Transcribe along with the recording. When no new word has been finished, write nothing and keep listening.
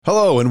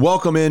Hello and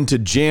welcome into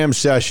Jam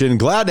Session.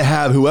 Glad to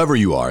have whoever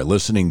you are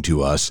listening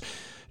to us.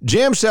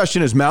 Jam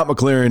Session is Matt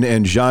McLaren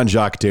and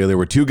Jean-Jacques Taylor.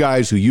 We're two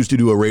guys who used to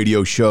do a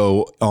radio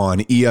show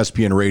on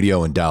ESPN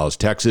Radio in Dallas,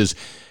 Texas.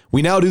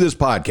 We now do this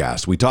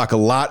podcast. We talk a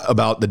lot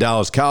about the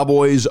Dallas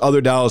Cowboys, other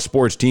Dallas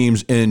sports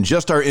teams, and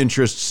just our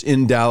interests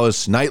in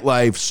Dallas,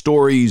 nightlife,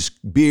 stories,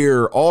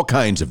 beer, all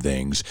kinds of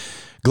things.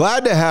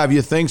 Glad to have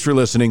you. Thanks for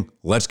listening.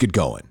 Let's get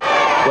going.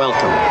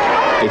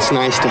 Welcome. It's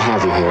nice to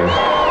have you here.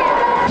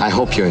 I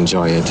hope you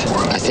enjoy it.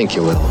 I think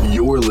you will.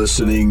 You're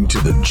listening to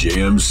the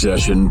Jam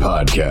Session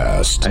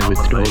Podcast. I was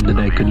told that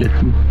I could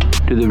listen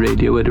to the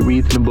radio at a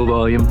reasonable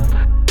volume.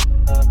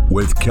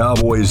 With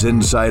Cowboys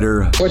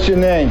insider... What's your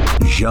name?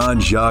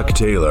 Jean-Jacques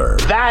Taylor.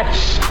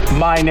 That's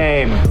my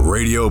name.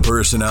 Radio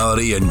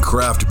personality and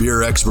craft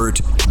beer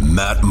expert,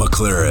 Matt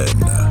McLaren.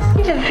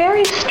 He's a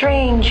very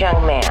strange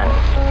young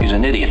man. He's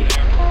an idiot.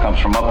 Comes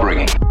from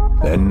upbringing.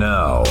 And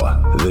now,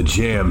 the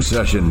Jam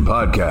Session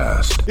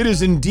Podcast. It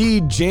is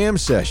indeed Jam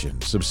Session.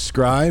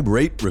 Subscribe,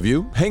 rate,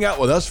 review, hang out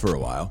with us for a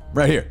while,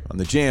 right here on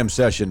the Jam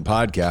Session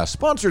Podcast,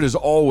 sponsored as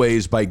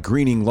always by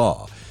Greening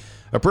Law,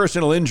 a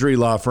personal injury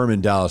law firm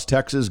in Dallas,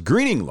 Texas.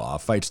 Greening Law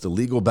fights the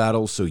legal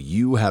battle so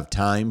you have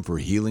time for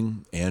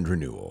healing and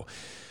renewal.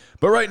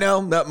 But right now,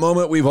 that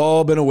moment we've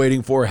all been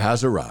waiting for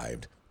has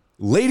arrived.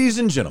 Ladies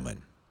and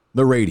gentlemen,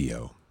 the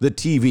radio, the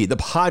TV, the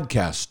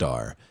podcast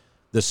star,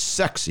 the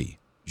sexy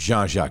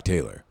Jean-Jacques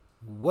Taylor.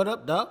 What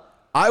up, Doc?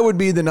 I would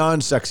be the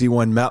non-sexy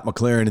one, Matt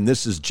McLaren, and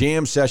this is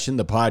Jam Session,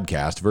 the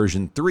podcast,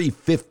 version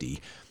 350,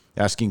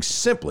 asking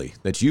simply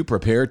that you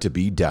prepare to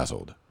be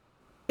dazzled.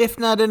 If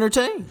not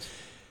entertained.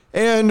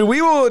 And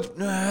we will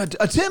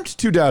attempt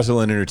to dazzle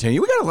and entertain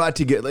you. We got a lot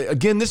to get.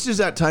 Again, this is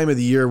that time of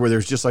the year where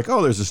there's just like,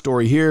 oh, there's a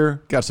story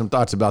here, got some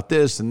thoughts about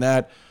this and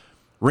that.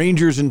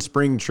 Rangers in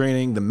spring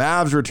training, the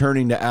Mavs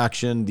returning to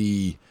action,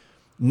 the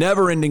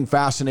never-ending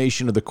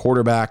fascination of the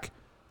quarterback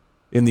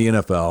in the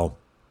NFL,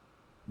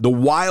 the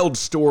wild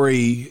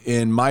story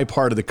in my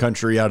part of the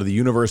country out of the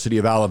University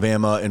of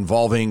Alabama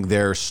involving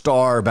their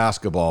star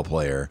basketball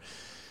player,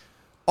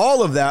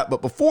 all of that.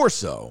 But before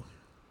so,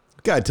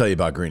 I've got to tell you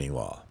about Greening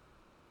Law,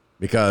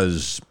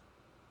 because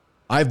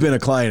I've been a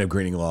client of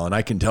Greening Law, and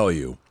I can tell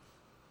you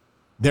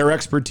their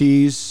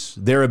expertise,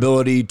 their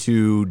ability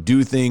to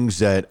do things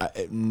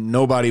that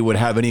nobody would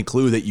have any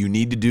clue that you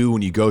need to do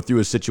when you go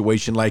through a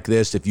situation like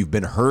this. If you've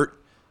been hurt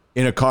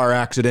in a car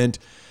accident,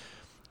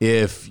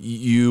 if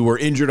you were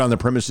injured on the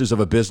premises of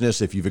a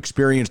business, if you've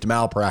experienced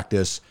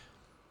malpractice,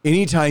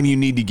 anytime you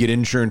need to get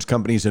insurance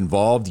companies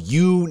involved,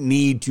 you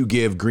need to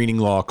give Greening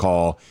Law a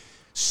call.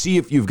 See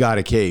if you've got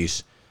a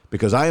case,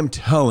 because I am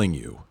telling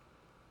you,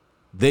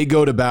 they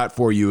go to bat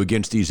for you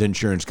against these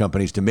insurance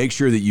companies to make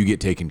sure that you get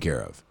taken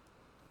care of.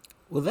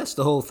 Well, that's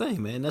the whole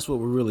thing, man. That's what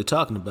we're really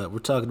talking about. We're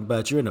talking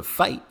about you're in a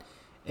fight,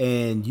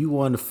 and you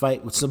want to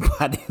fight with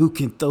somebody who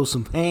can throw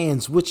some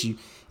hands with you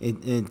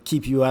and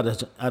keep you out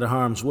of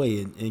harm's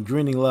way. And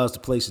Greening Law is the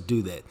place to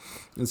do that.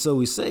 And so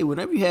we say,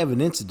 whenever you have an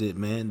incident,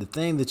 man, the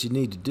thing that you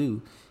need to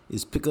do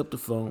is pick up the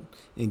phone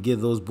and give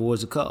those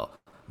boys a call.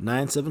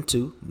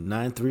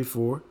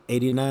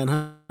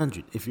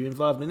 972-934-8900. If you're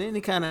involved in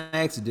any kind of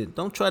accident,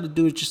 don't try to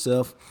do it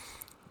yourself.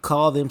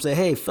 Call them, say,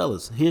 hey,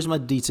 fellas, here's my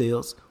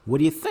details. What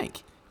do you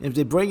think? And if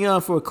they bring you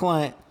on for a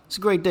client, it's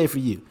a great day for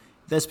you.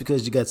 That's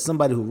because you got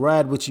somebody who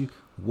ride with you,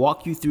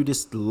 walk you through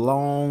this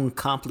long,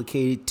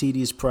 complicated,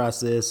 tedious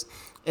process.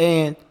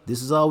 And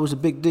this is always a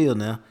big deal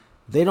now.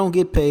 They don't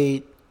get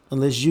paid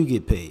unless you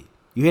get paid.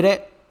 You hear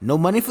that? No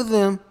money for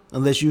them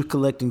unless you're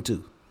collecting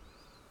too.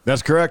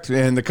 That's correct.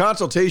 And the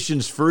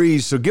consultation's free,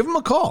 so give them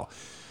a call.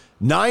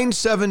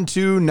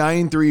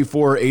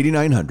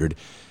 972-934-8900.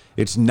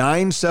 It's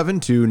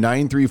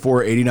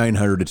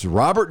 972-934-8900. It's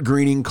Robert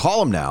Greening.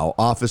 Call him now.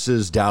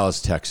 Offices, Dallas,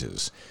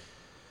 Texas.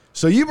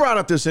 So you brought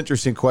up this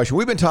interesting question.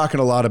 We've been talking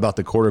a lot about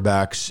the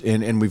quarterbacks,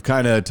 and we've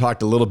kind of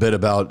talked a little bit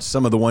about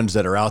some of the ones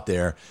that are out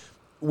there.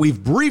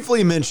 We've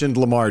briefly mentioned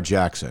Lamar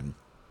Jackson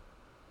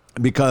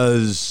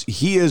because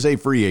he is a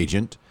free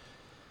agent.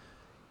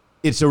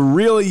 It's a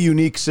really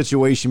unique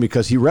situation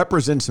because he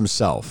represents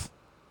himself.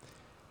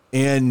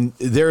 And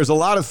there's a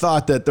lot of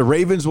thought that the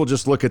Ravens will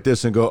just look at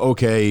this and go,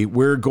 okay,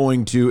 we're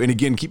going to, and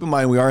again, keep in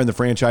mind, we are in the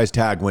franchise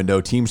tag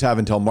window. Teams have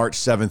until March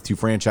 7th to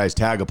franchise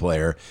tag a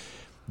player.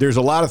 There's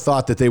a lot of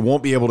thought that they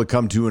won't be able to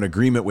come to an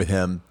agreement with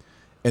him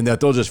and that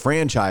they'll just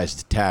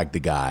franchise tag the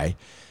guy,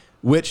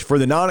 which for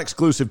the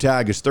non-exclusive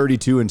tag is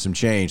 32 and some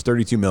change,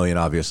 32 million,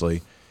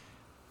 obviously.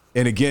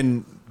 And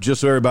again,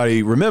 just so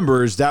everybody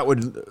remembers, that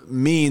would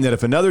mean that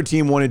if another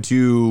team wanted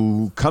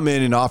to come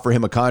in and offer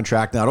him a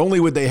contract, not only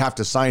would they have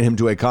to sign him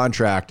to a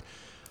contract,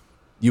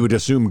 you would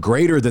assume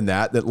greater than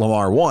that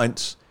Lamar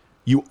wants,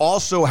 you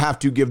also have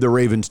to give the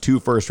Ravens 2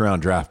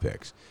 first-round draft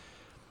picks.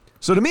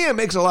 So to me, it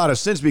makes a lot of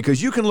sense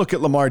because you can look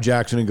at Lamar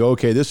Jackson and go,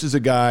 okay, this is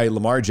a guy,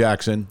 Lamar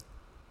Jackson,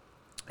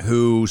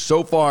 who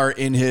so far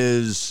in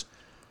his,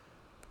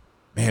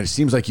 man, it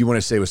seems like you want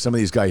to say with some of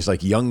these guys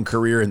like young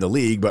career in the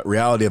league, but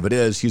reality of it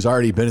is he's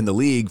already been in the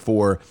league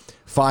for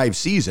 5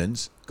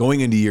 seasons, going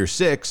into year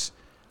 6,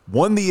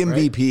 won the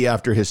MVP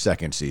after his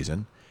second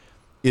season,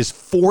 is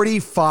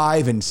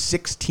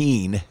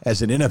 45-16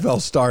 as an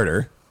NFL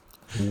starter.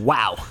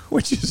 Wow.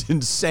 Which is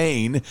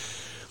insane.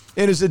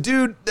 And is a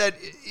dude that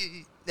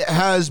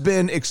has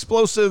been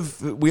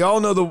explosive. We all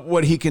know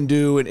what he can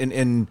do,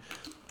 and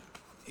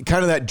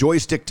kind of that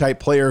joystick type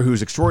player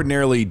who's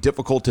extraordinarily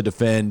difficult to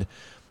defend.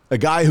 A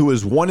guy who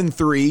is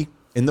 1-3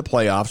 in the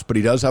playoffs, but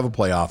he does have a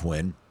playoff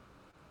win.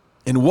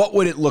 And what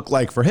would it look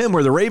like for him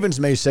where the Ravens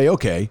may say,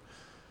 okay,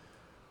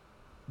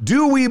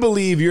 do we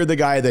believe you're the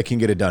guy that can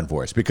get it done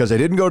for us? Because they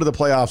didn't go to the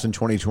playoffs in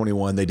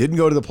 2021. They didn't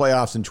go to the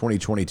playoffs in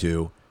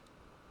 2022.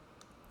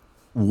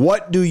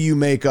 What do you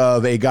make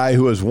of a guy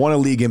who has won a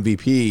league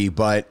MVP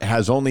but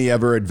has only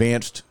ever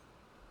advanced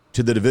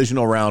to the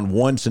divisional round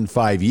once in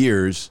 5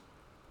 years?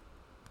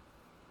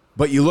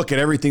 But you look at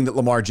everything that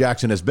Lamar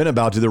Jackson has been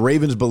about. Do the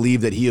Ravens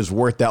believe that he is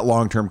worth that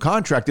long-term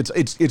contract?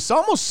 It's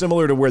almost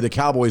similar to where the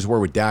Cowboys were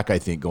with Dak, I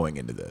think, going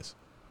into this.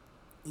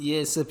 Yeah,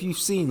 except you've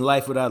seen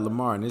life without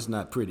Lamar, and it's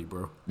not pretty,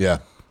 bro. Yeah.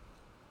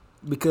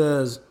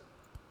 Because,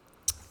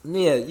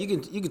 yeah, you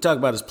can talk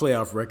about his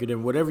playoff record,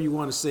 and whatever you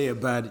want to say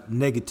about it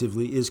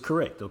negatively is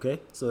correct,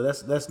 okay? So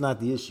that's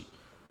not the issue.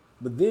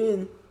 But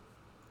then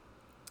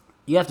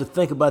you have to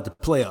think about the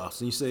playoffs,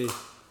 and you say,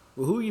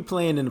 well, who are you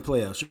playing in the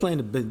playoffs? You're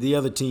playing the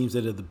other teams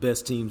that are the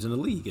best teams in the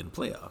league in the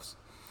playoffs.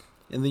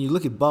 And then you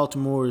look at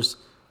Baltimore's,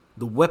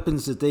 the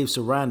weapons that they've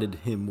surrounded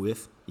him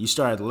with, you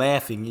start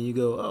laughing, and you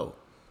go, oh,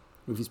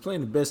 if he's playing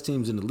the best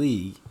teams in the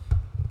league,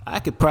 I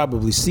could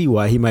probably see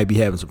why he might be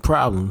having some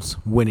problems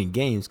winning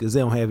games because they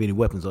don't have any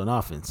weapons on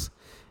offense.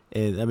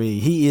 And, I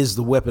mean, he is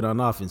the weapon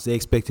on offense. They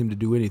expect him to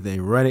do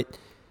anything. Run it,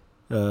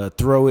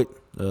 throw it,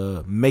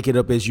 make it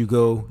up as you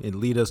go, and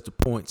lead us to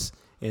points.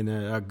 And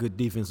our good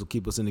defense will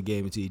keep us in the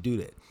game until you do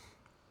that.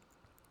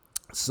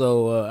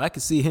 So I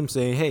could see him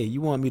saying, hey, you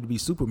want me to be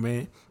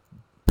Superman?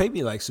 Pay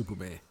me like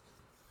Superman.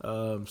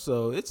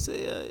 So it's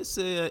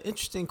a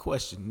interesting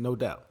question, no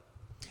doubt.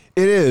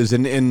 It is,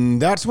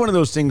 and that's one of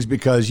those things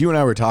because you and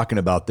I were talking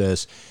about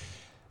this.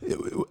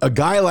 A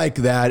guy like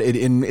that,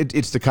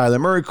 it's the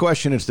Kyler Murray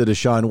question, it's the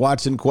Deshaun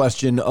Watson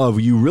question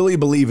of you really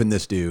believe in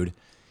this dude.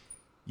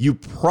 You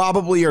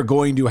probably are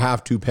going to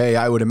have to pay,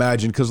 I would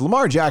imagine, because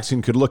Lamar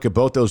Jackson could look at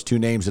both those two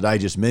names that I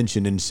just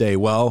mentioned and say,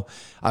 well,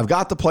 I've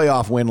got the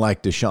playoff win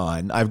like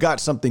Deshaun. I've got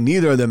something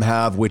neither of them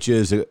have, which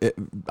is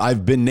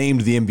I've been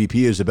named the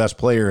MVP as the best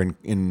player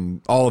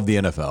in all of the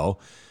NFL.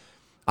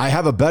 I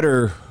have a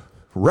better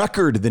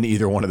record than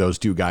either one of those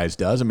two guys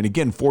does. I mean,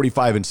 again,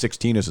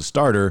 45-16 as a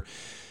starter.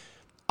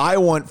 I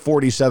want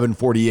 47,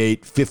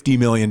 48, $50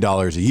 million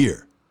a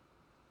year.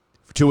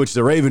 To which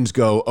the Ravens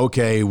go,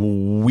 okay,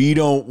 we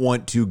don't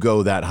want to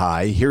go that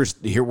high. Here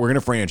we're going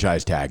to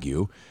franchise tag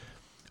you.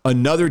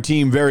 Another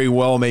team very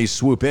well may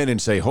swoop in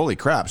and say, holy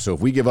crap. So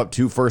if we give up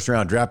 2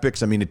 first-round draft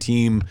picks, I mean, a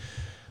team,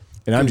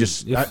 and I'm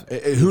just, I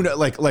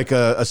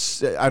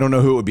don't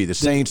know who it would be, the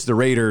Saints, the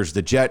Raiders,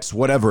 the Jets,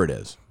 whatever it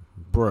is.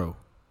 Bro.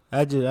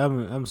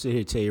 I'm sitting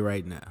here to tell you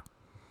right now,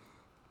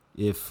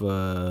 if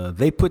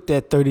they put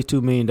that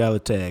 $32 million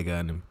tag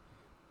on him,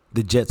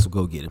 the Jets will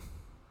go get him.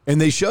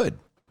 And they should.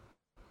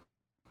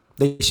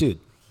 They should.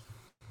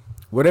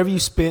 Whatever you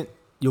spent,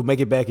 you'll make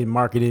it back in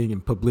marketing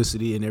and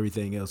publicity and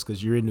everything else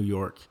because you're in New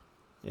York.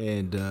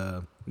 And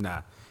I'd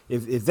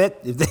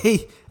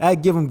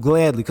give them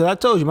gladly because I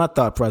told you my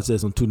thought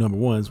process on 2 number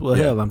ones. Well,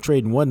 hell, I'm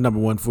trading 1 number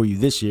 1 for you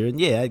this year, and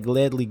yeah, I'd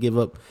gladly give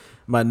up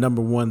my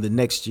number 1 the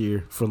next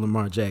year for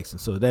Lamar Jackson.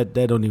 So that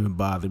don't even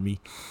bother me.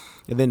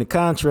 And then the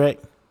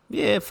contract,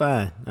 yeah,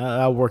 fine.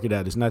 I'll work it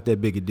out. It's not that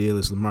big a deal.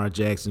 It's Lamar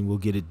Jackson. We'll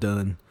get it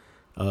done.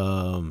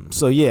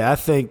 So yeah, I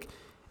think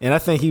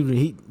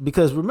he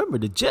because remember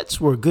the Jets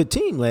were a good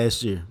team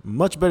last year,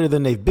 much better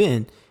than they've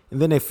been,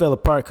 and then they fell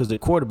apart because their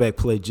quarterback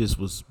play just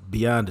was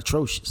beyond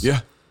atrocious.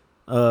 Yeah.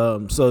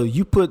 So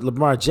you put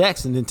Lamar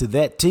Jackson into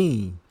that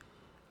team.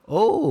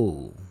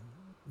 Oh,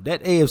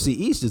 that AFC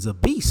East is a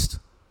beast.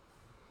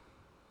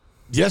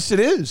 Yes, it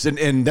is.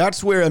 And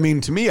that's where, I mean,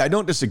 to me, I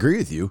don't disagree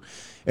with you.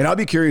 And I'll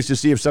be curious to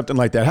see if something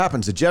like that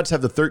happens. The Jets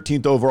have the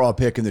 13th overall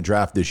pick in the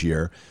draft this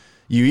year.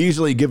 You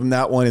easily give them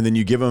that one, and then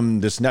you give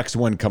them this next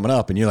one coming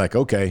up, and you're like,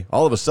 okay,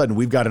 all of a sudden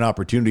we've got an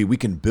opportunity. We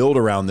can build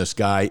around this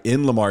guy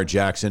in Lamar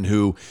Jackson,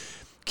 who,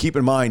 keep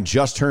in mind,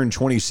 just turned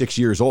 26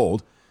 years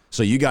old.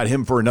 So you got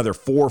him for another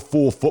 4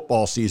 full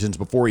football seasons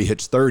before he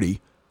hits 30.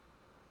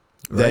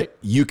 Right. That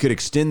you could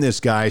extend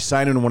this guy,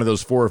 sign him to one of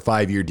those 4 or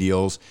 5 year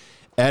deals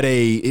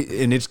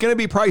and it's going to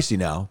be pricey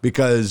now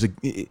because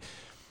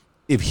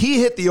if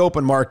he hit the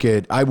open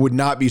market, I would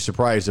not be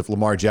surprised if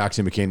Lamar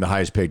Jackson became the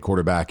highest paid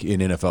quarterback in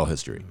NFL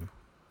history.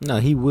 No,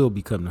 he will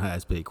become the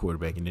highest paid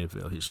quarterback in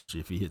NFL history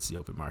if he hits the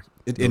open market.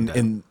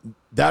 And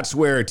that's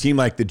where a team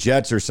like the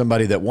Jets or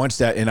somebody that wants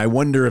that, and I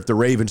wonder if the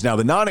Ravens, now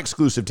the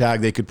non-exclusive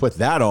tag, they could put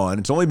that on.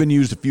 It's only been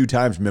used a few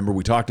times, remember,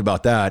 we talked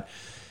about that.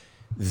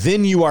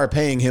 Then you are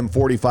paying him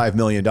 $45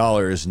 million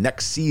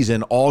next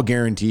season, all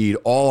guaranteed,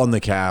 all on the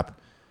cap,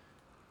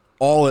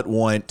 all at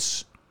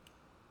once.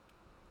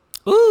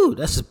 Ooh,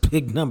 that's a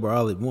big number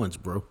all at once,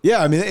 bro.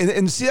 Yeah, I mean,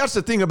 and see, that's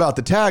the thing about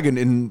the tag,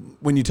 and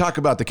when you talk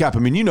about the cap, I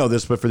mean, you know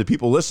this, but for the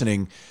people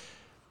listening,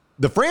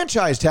 the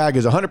franchise tag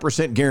is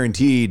 100%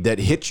 guaranteed that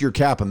hits your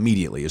cap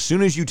immediately. As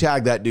soon as you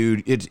tag that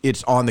dude,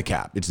 it's on the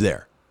cap. It's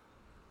there.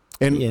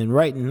 And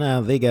right now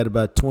they got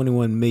about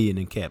 $21 million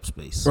in cap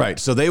space. Right.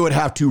 So they would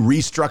have to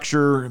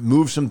restructure,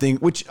 move something,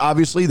 which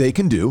obviously they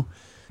can do,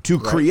 to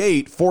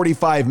create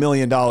 $45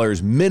 million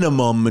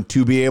minimum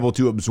to be able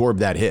to absorb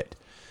that hit.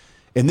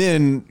 And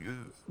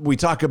then we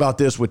talk about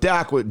this with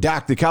Dak. With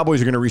Dak, the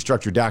Cowboys are going to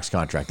restructure Dak's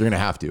contract. They're going to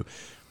have to.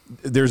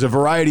 There's a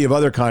variety of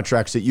other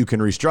contracts that you can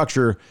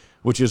restructure,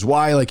 which is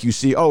why, like, you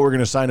see, we're going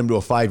to sign him to a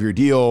 5-year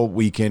deal.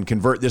 We can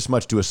convert this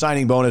much to a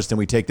signing bonus. Then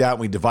we take that and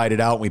we divide it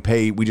out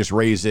and we just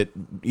raise it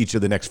each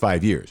of the next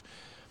 5 years.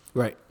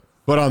 Right.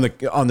 But on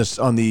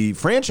the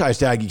franchise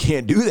tag, you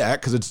can't do that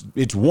because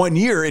it's 1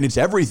 year and it's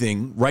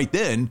everything right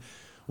then,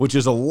 which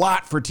is a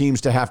lot for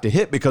teams to have to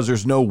hit because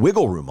there's no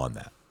wiggle room on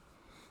that.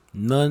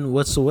 None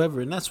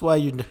whatsoever. And that's why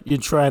you're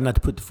trying not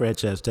to put the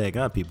franchise tag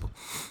on people.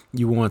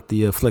 You want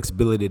the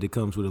flexibility that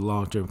comes with a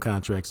long-term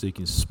contract so you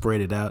can spread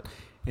it out.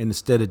 And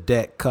instead of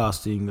Dak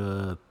costing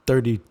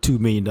 $32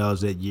 million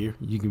that year,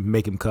 you can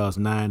make him cost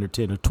 9 or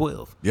 10 or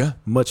 12. Yeah.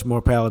 Much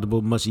more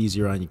palatable, much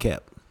easier on your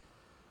cap.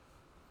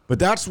 But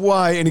that's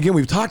why, and again,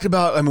 we talked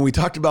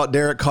about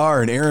Derek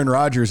Carr and Aaron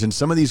Rodgers and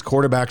some of these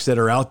quarterbacks that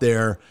are out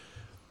there,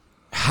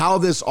 how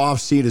this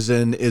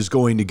offseason is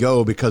going to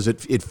go, because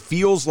it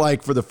feels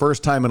like for the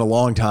first time in a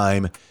long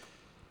time,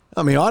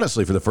 I mean,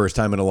 honestly, for the first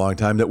time in a long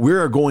time, that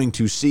we're going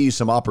to see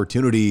some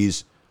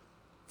opportunities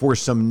for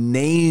some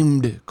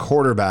named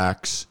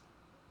quarterbacks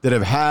that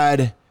have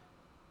had,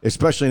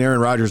 especially in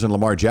Aaron Rodgers and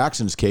Lamar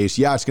Jackson's case,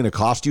 it's going to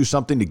cost you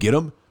something to get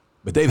them,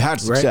 but they've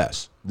had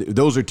success. Right.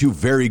 Those are two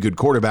very good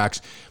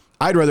quarterbacks.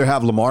 I'd rather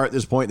have Lamar at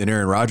this point than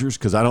Aaron Rodgers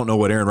because I don't know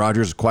what Aaron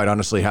Rodgers quite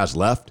honestly has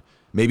left.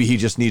 Maybe he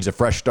just needs a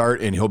fresh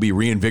start and he'll be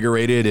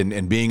reinvigorated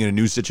and being in a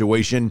new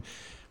situation,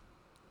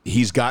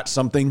 he's got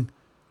something.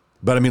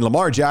 But, I mean,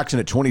 Lamar Jackson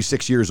at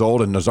 26 years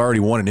old and has already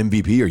won an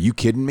MVP. Are you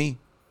kidding me?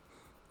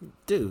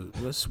 Dude,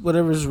 it's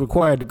whatever is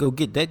required to go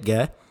get that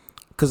guy,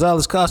 because all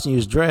it's costing you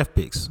is draft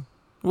picks.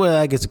 Well,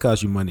 I guess it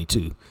costs you money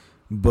too,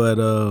 but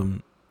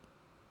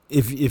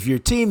if your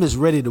team is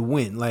ready to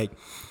win, like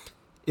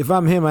if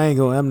I'm him,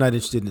 I'm not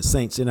interested in the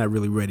Saints. They're not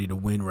really ready to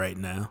win right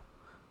now,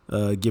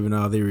 given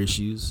all their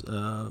issues.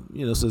 So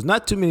there's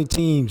not too many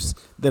teams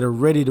that are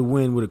ready to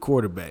win with a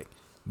quarterback.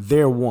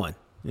 They're one,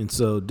 and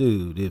so,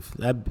 dude, if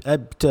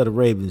I'd tell the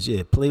Ravens,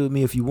 play with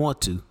me if you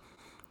want to.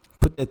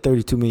 Put that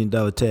 $32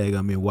 million tag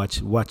on me and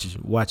watch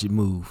it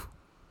move.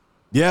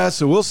 Yeah,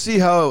 so we'll see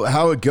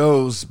how it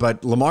goes.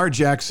 But Lamar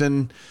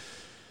Jackson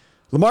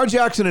and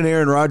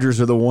Aaron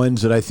Rodgers are the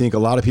ones that I think a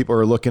lot of people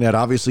are looking at.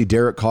 Obviously,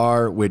 Derek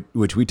Carr,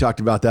 which we talked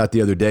about that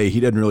the other day, he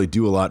doesn't really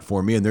do a lot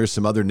for me. And there's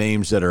some other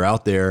names that are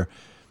out there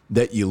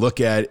that you look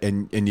at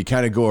and you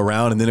kind of go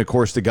around. And then, of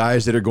course, the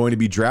guys that are going to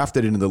be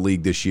drafted into the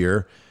league this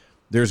year,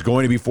 there's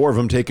going to be 4 of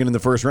them taken in the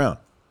first round.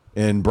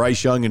 And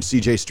Bryce Young and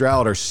C.J.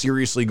 Stroud are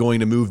seriously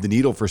going to move the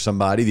needle for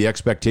somebody. The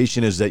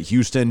expectation is that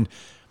Houston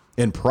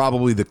and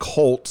probably the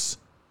Colts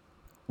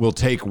will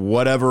take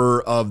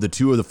whatever of the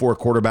 2 of the 4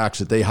 quarterbacks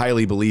that they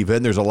highly believe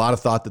in. There's a lot of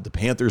thought that the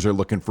Panthers are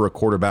looking for a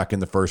quarterback in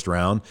the first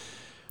round.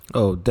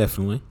 Oh,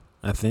 definitely.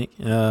 I think.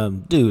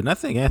 Dude, I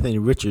think Anthony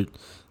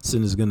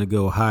Richardson is going to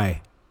go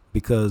high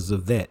because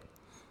of that.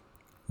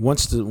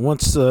 Once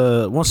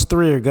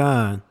 3 are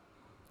gone,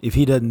 if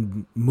he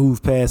doesn't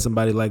move past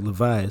somebody like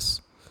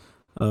Levias,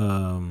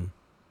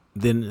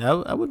 then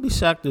I would be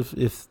shocked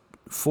if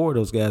 4 of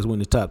those guys win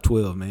the top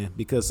 12, man,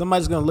 because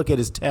somebody's going to look at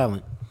his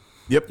talent.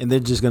 Yep. And they're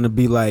just going to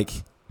be like,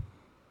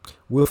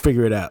 we'll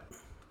figure it out.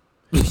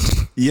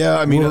 Yeah,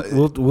 I mean,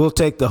 we'll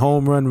take the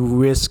home run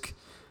risk.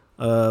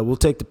 We'll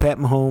take the Pat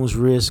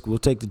Mahomes risk. We'll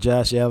take the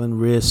Josh Allen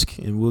risk,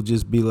 and we'll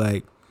just be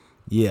like,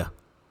 yeah,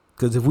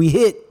 because if we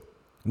hit,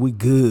 we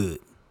good.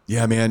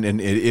 Yeah, man,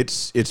 and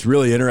it's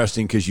really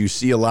interesting because you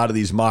see a lot of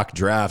these mock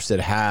drafts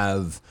that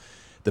have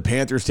the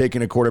Panthers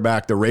taking a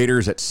quarterback, the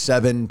Raiders at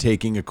 7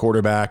 taking a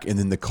quarterback, and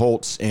then the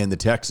Colts and the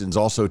Texans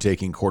also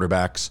taking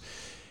quarterbacks,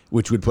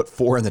 which would put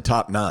 4 in the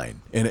top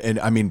 9. And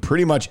I mean,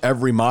 pretty much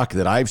every mock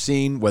that I've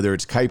seen, whether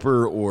it's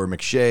Kuiper or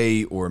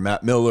McShay or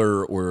Matt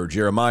Miller or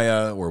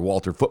Jeremiah or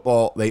Walter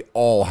Football, they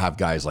all have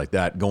guys like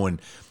that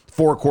going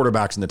 4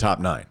 quarterbacks in the top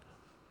 9.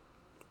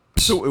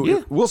 So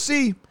yeah. We'll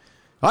see.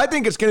 I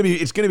think it's going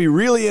to be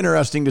really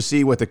interesting to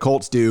see what the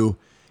Colts do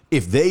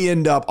if they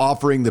end up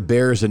offering the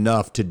Bears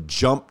enough to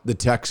jump the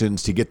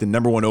Texans to get the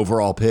number 1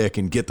 overall pick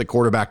and get the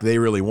quarterback they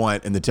really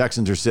want, and the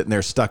Texans are sitting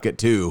there stuck at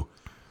 2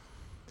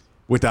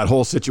 with that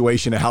whole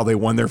situation of how they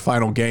won their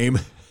final game.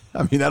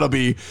 I mean, that'll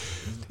be,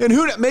 and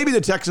maybe the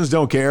Texans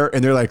don't care,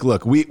 and they're like,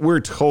 look,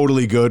 we're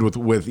totally good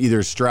with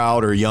either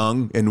Stroud or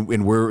Young, and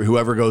we're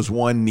whoever goes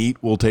 1 neat,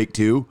 we'll take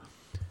 2.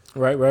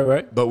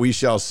 Right. But we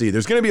shall see.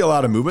 There's going to be a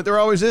lot of movement. There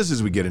always is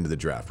as we get into the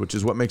draft, which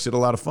is what makes it a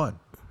lot of fun.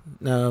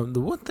 Now, the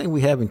one thing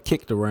we haven't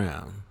kicked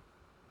around,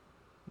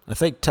 I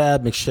think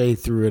Todd McShay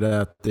threw it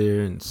out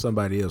there and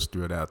somebody else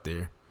threw it out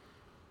there.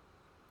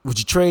 Would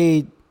you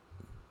trade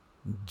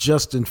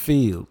Justin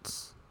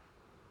Fields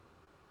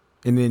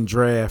and then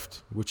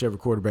draft whichever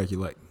quarterback you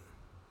like?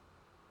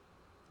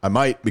 I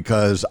might,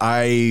 because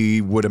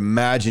I would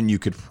imagine you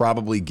could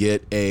probably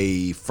get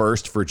a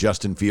first for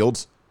Justin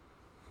Fields.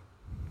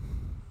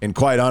 And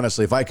quite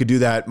honestly, if I could do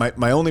that,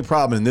 my only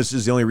problem, and this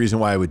is the only reason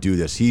why I would do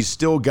this, he's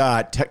still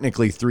got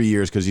technically 3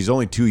 years because he's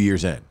only 2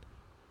 years in.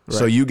 Right.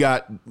 So you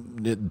got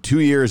 2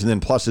 years and then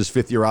plus his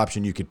fifth-year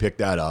option, you could pick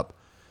that up.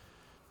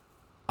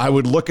 I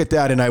would look at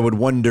that and I would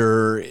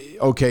wonder,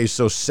 okay,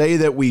 so say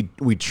that we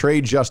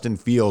trade Justin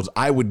Fields,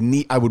 I would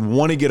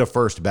want to get a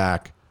first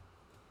back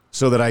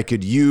so that I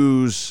could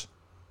use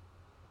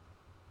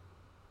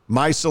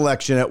my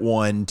selection at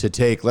 1 to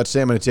take, let's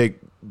say I'm going to take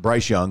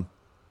Bryce Young.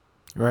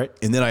 Right.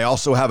 And then I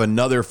also have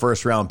another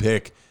first-round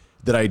pick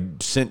that I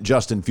sent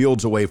Justin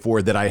Fields away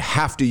for that I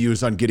have to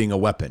use on getting a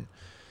weapon.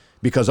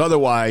 Because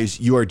otherwise,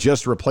 you are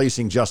just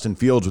replacing Justin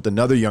Fields with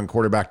another young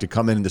quarterback to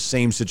come in the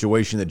same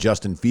situation that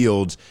Justin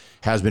Fields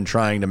has been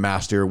trying to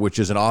master, which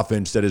is an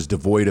offense that is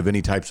devoid of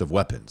any types of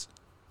weapons.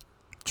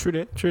 True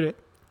that.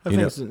 I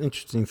think it's an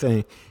interesting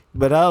thing.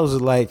 But I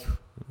was like,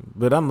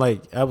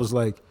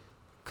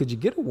 could you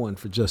get a 1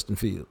 for Justin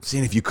Fields? See,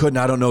 and if you couldn't,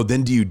 I don't know,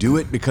 then do you do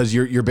it? Because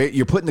you're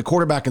putting the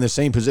quarterback in the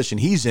same position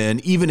he's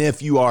in, even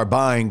if you are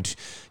buying.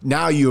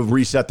 Now you have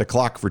reset the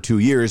clock for 2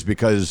 years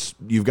because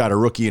you've got a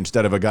rookie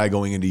instead of a guy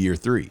going into year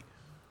 3.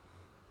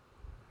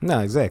 No,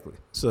 exactly.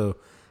 So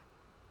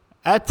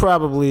I'd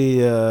probably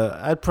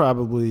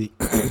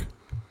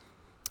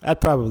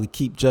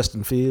keep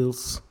Justin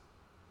Fields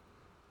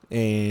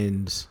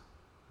and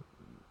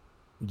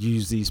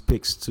use these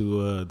picks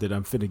to that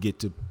I'm finna get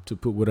to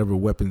put whatever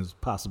weapons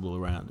possible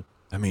around him.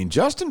 I mean,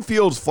 Justin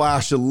Fields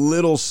flashed a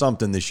little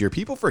something this year.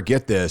 People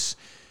forget this.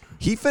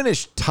 He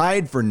finished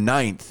tied for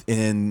 9th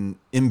in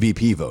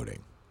MVP voting.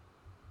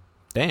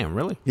 Damn,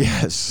 really?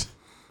 Yes.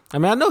 I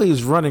mean, I know he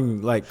was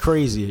running like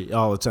crazy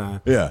all the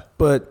time. Yeah.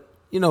 But,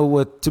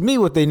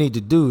 what they need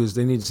to do is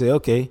they need to say,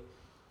 okay,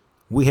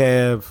 we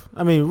have,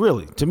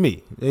 to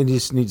me, they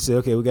just need to say,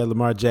 okay, we got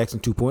Lamar Jackson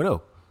 2.0.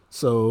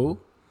 So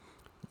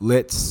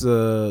let's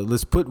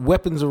put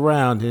weapons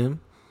around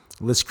him.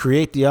 Let's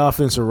create the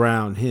offense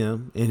around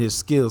him and his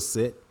skill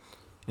set,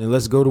 and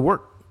let's go to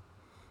work.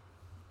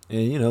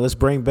 And, let's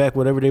bring back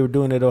whatever they were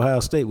doing at Ohio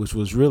State, which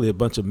was really a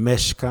bunch of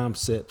mesh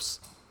concepts,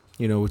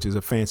 which is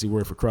a fancy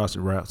word for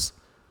crossing routes,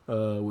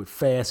 with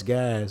fast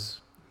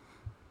guys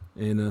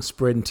and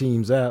spreading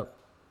teams out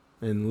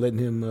and letting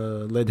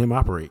him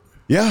operate.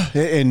 Yeah,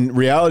 and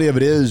reality of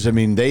it is,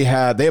 they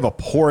have a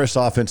porous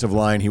offensive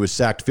line. He was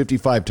sacked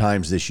 55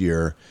 times this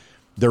year.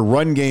 Their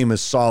run game is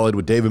solid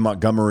with David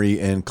Montgomery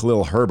and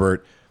Khalil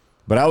Herbert.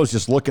 But I was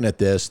just looking at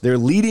this. Their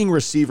leading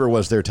receiver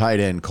was their tight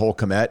end, Cole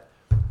Kmet.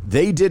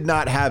 They did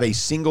not have a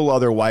single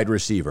other wide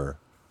receiver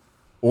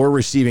or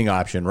receiving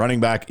option. Running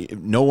back,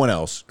 no one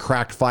else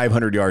cracked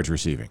 500 yards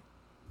receiving.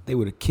 They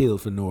would have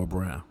killed for Noah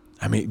Brown.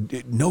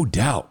 No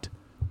doubt.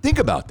 Think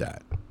about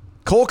that.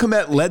 Cole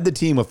Kmet led the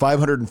team with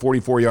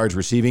 544 yards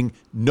receiving.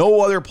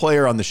 No other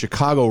player on the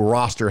Chicago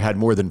roster had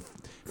more than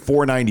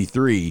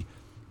 493.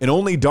 And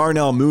only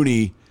Darnell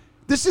Mooney.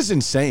 This is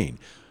insane.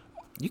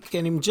 You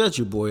can't even judge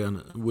your boy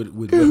with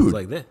weapons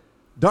like that.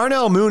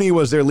 Darnell Mooney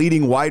was their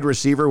leading wide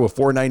receiver with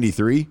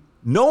 493.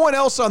 No one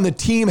else on the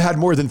team had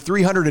more than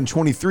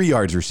 323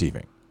 yards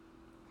receiving.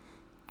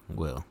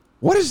 Well,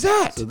 what is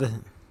that? So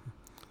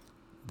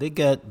they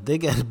got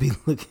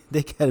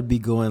to be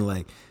going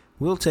like,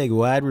 we'll take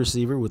wide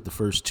receiver with the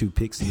first 2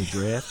 picks in the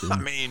draft.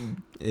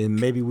 And, and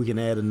maybe we can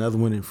add another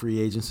one in free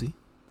agency.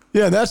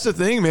 Yeah, that's the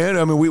thing, man.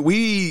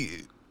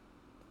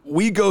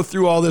 We go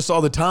through all this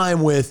all the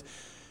time with,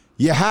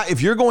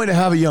 if you're going to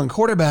have a young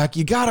quarterback,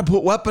 you got to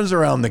put weapons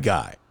around the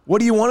guy. What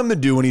do you want him to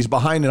do when he's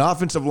behind an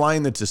offensive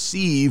line that's a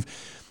sieve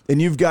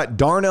and you've got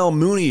Darnell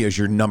Mooney as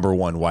your number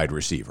 1 wide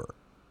receiver?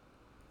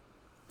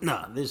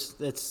 Nah,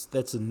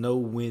 that's a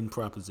no-win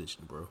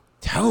proposition, bro.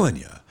 Telling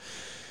you.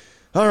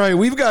 All right,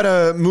 we've got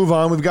to move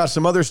on. We've got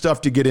some other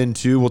stuff to get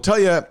into. We'll tell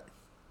you,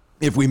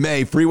 if we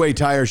may, Freeway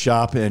Tire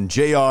Shop and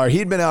JR,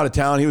 he'd been out of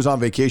town. He was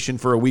on vacation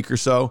for a week or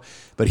so,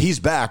 but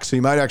he's back, so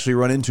you might actually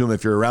run into him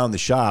if you're around the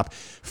shop.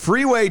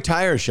 Freeway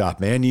Tire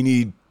Shop, man. You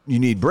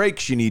need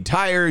brakes, you need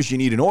tires, you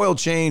need an oil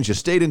change, a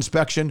state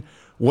inspection,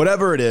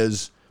 whatever it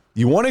is.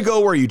 You want to go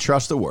where you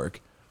trust the work,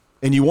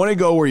 and you want to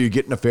go where you're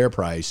getting a fair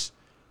price,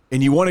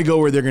 and you want to go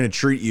where they're going to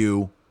treat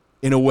you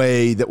in a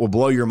way that will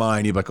blow your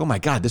mind. You're like, oh my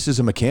God, this is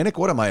a mechanic?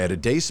 What am I, at a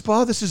day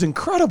spa? This is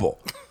incredible.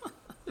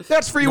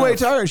 That's Freeway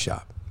Tire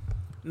Shop.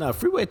 No,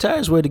 Freeway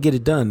Tires way to get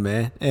it done,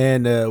 man.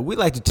 And we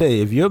like to tell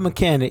you, if your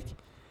mechanic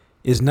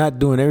is not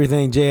doing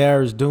everything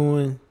JR is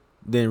doing,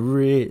 then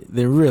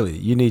really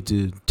you need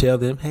to tell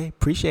them, hey,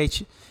 appreciate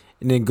you.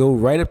 And then go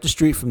right up the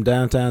street from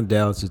downtown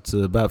Dallas. It's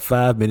about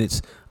 5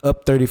 minutes,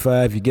 up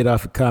 35. You get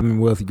off at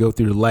Commonwealth, you go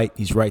through the light.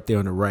 He's right there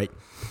on the right.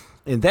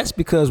 And that's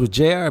because with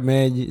JR,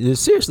 man,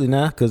 seriously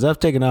now, because I've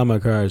taken all my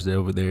cars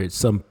over there at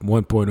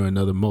one point or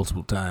another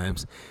multiple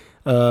times.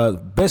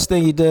 Best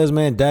thing he does,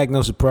 man,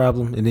 diagnose a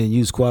problem and then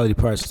use quality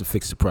parts to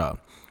fix the problem.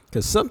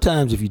 Because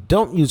sometimes if you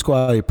don't use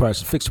quality parts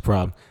to fix the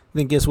problem,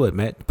 then guess what,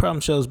 Matt? The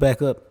problem shows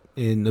back up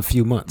in a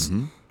few months.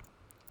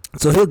 Mm-hmm.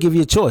 So he'll give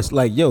you a choice.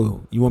 Like,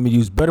 yo, you want me to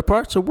use better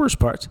parts or worse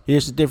parts?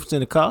 Here's the difference in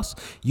the cost.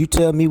 You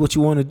tell me what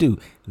you want to do.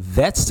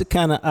 That's the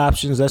kind of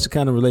options. That's the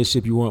kind of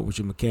relationship you want with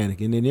your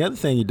mechanic. And then the other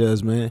thing he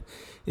does, man,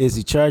 is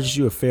he charges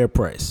you a fair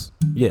price.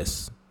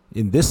 Yes.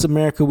 In this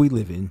America we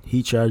live in,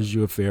 he charges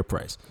you a fair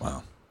price.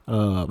 Wow.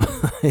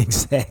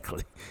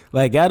 Exactly.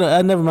 Like,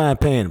 I never mind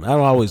paying him. I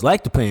don't always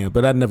like to pay him,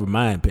 but I never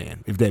mind paying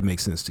him, if that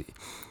makes sense to you.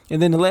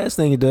 And then the last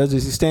thing he does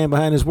is he stand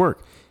behind his work.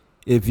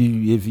 If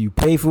you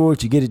pay for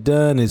it, you get it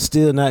done, it's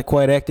still not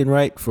quite acting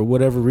right for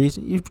whatever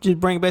reason, you just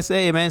bring it back and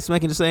say, hey, man, it's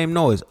making the same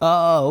noise.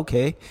 Oh,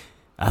 okay.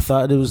 I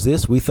thought it was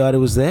this. We thought it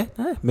was that.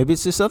 Maybe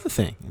it's this other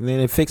thing. And then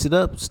they fix it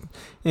up,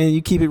 and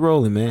you keep it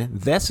rolling, man.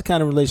 That's the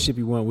kind of relationship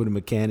you want with a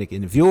mechanic.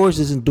 And if yours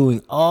isn't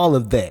doing all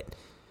of that,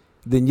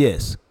 then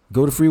yes,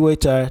 go to Freeway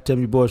Tire. Tell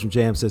me your boys from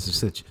Jam Sets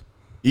sent you.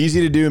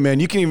 Easy to do, man.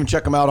 You can even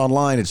check them out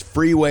online. It's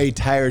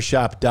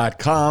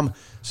freewaytireshop.com.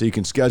 So you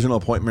can schedule an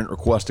appointment,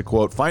 request a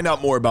quote, find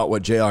out more about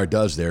what JR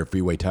does there at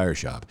Freeway Tire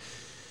Shop.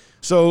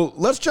 So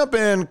let's jump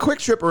in. Quick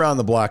trip around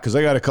the block because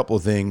I got a couple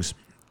of things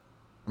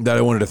that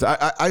I wanted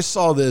to. I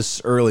saw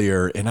this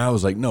earlier and I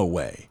was like, no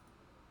way.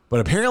 But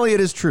apparently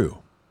it is true.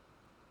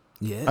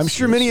 Yes. I'm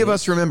sure many of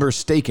us remember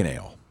Steak and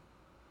Ale.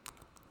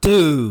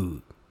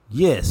 Dude,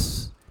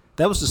 yes.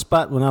 That was the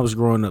spot when I was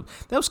growing up.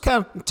 That was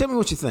kind of, tell me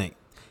what you think.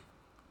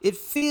 It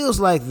feels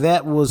like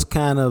that was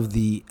kind of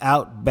the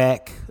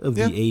outback of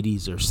the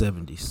 80s or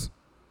 70s.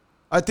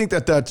 I think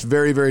that's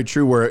very, very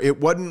true, where it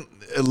wasn't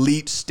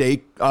elite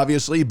steak,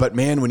 obviously, but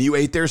man, when you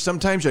ate there,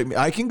 sometimes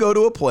I can go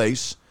to a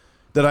place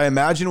that I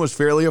imagine was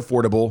fairly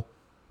affordable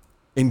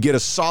and get a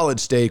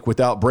solid steak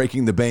without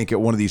breaking the bank at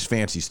one of these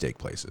fancy steak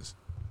places.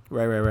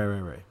 Right.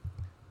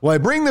 Well, I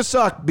bring this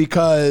up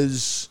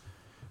because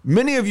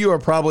many of you are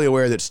probably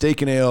aware that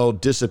Steak and Ale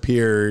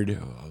disappeared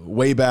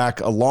way back,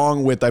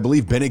 along with, I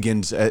believe,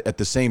 Bennigan's at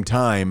the same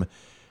time,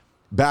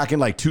 back in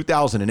like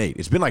 2008.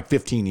 It's been like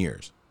 15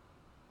 years.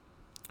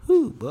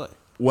 Ooh, boy.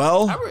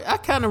 Well, I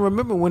kind of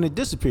remember when it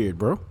disappeared,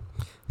 bro.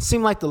 It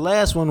seemed like the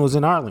last one was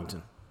in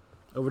Arlington,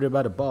 over there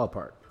by the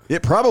ballpark.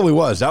 it probably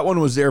was. That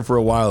one was there for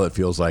a while, it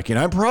feels like. And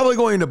I'm probably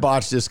going to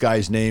botch this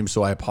guy's name,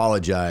 so I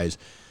apologize.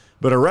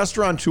 But a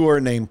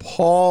restaurateur named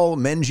Paul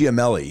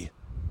Mengiamelli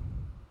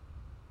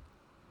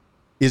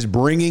is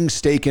bringing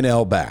Steak and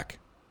Ale back.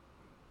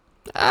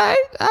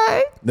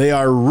 They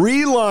are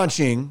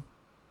relaunching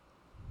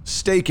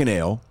Steak and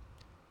Ale,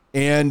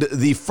 and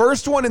the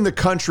first one in the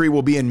country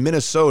will be in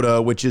Minnesota,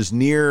 which is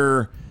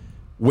near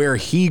where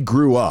he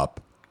grew up.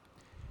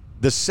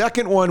 The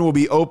second one will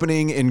be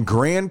opening in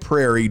Grand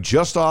Prairie,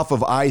 just off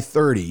of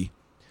I-30.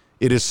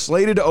 It is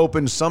slated to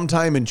open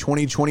sometime in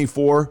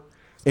 2024,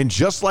 and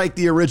just like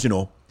the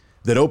original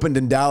that opened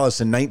in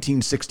Dallas in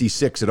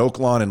 1966 at Oak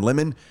Lawn and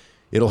Lemon,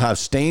 it'll have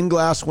stained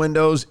glass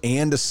windows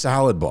and a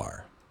salad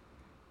bar.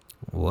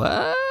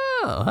 Wow,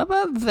 how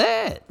about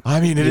that?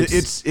 I mean,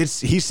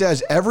 it's he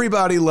says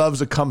everybody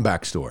loves a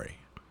comeback story.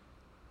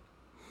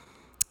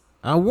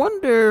 I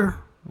wonder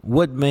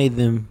what made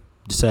them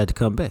decide to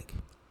come back.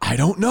 I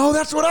don't know.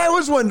 That's what I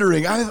was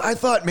wondering. I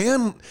thought,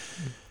 man,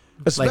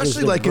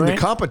 especially like in the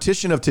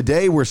competition of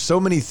today where so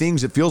many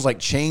things, it feels like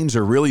chains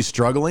are really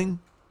struggling.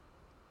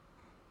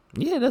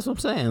 Yeah, that's what I'm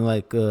saying.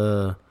 Like,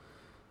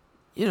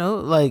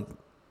 like,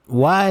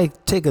 why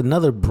take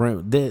another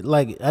brand?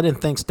 Like, I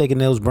didn't think Steak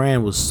and Ale's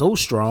brand was so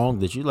strong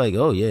that you're like,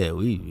 oh yeah,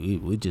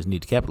 we just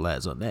need to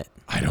capitalize on that.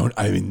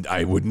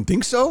 I wouldn't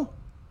think so.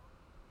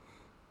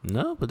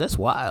 No, but that's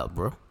wild,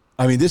 bro.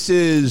 I mean, this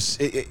is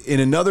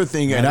in another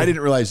thing, and I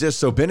didn't realize this.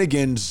 So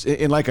Bennigan's,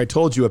 and like I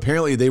told you,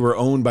 apparently they were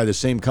owned by the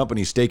same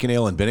company, Steak and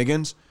Ale and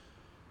Bennigan's.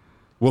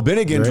 Well,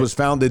 Bennigan's was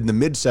founded in the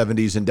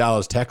mid-'70s in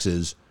Dallas,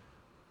 Texas.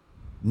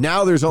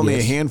 Now there's only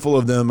a handful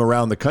of them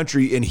around the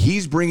country, and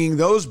he's bringing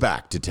those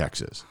back to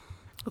Texas.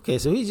 Okay,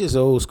 so he's just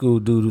an old school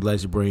dude who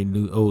likes to bring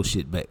new old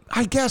shit back.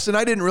 I guess, and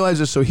I didn't realize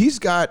this. So he's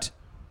got,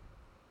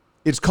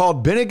 it's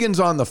called Bennigan's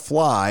on the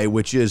Fly,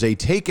 which is a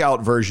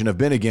takeout version of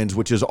Bennigan's,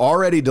 which is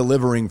already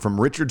delivering from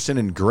Richardson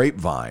and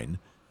Grapevine.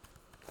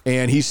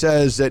 And he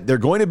says that they're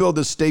going to build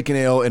this Steak and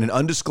Ale in an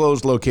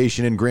undisclosed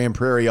location in Grand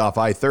Prairie off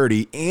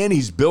I-30, and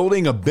he's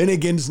building a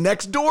Bennigan's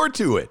next door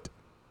to it.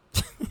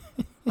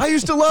 I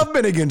used to love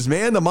Bennigan's,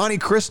 man. The Monte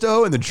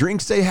Cristo and the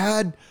drinks they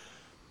had.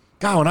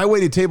 God, when I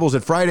waited tables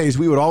at Fridays,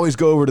 we would always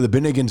go over to the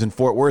Bennigan's in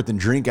Fort Worth and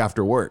drink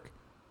after work.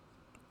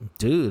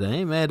 Dude, I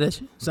ain't mad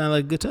at you. Sounded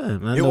like a good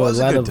time. It was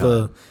a good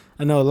time.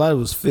 I know a lot of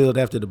it was filled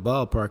after the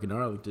ballpark in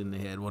Arlington. They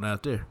had one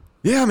out there.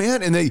 Yeah,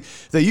 man. And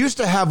they used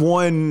to have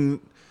one,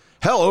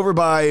 hell, over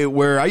by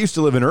where I used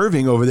to live in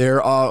Irving over there,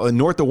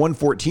 north of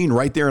 114,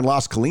 right there in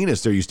Las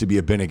Colinas, there used to be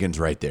a Bennigan's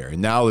right there.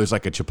 And now there's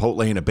like a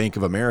Chipotle and a Bank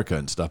of America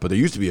and stuff, but there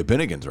used to be a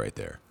Bennigan's right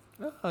there.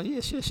 Oh,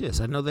 yes.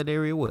 I know that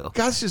area well.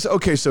 Gosh,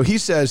 okay, so he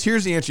says,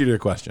 here's the answer to your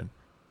question.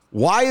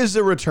 Why is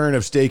the return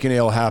of Steak and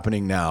Ale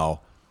happening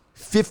now,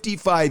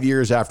 55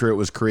 years after it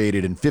was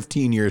created and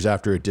 15 years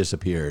after it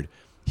disappeared?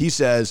 He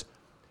says,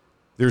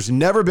 there's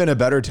never been a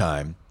better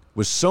time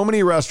with so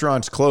many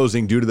restaurants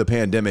closing due to the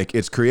pandemic,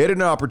 it's created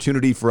an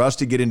opportunity for us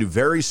to get into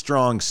very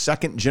strong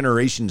second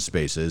generation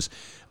spaces.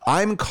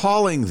 I'm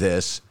calling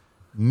this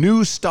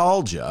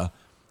nostalgia.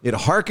 It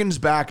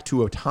harkens back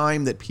to a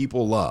time that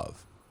people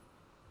love.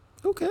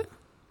 Okay.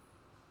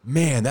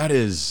 Man,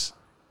 that's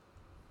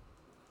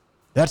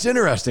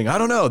interesting. I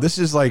don't know. This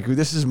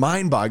is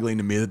mind-boggling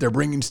to me that they're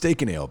bringing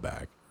Steak and Ale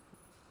back.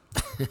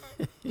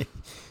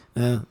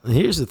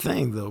 Here's the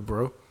thing, though,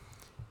 bro.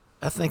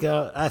 I think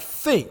I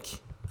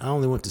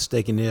only went to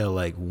Steak and Ale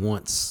like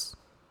once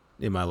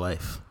in my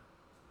life.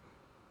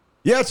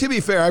 Yeah, to be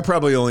fair, I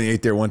probably only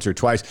ate there once or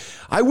twice.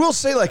 I will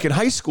say, like in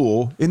high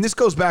school, and this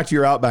goes back to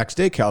your Outback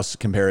Steakhouse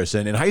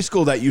comparison. In high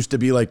school, that used to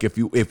be like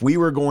if we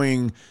were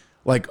going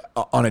like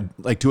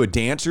to a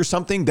dance or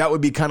something, that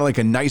would be kind of like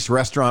a nice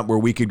restaurant where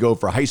we could go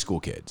for high school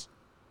kids.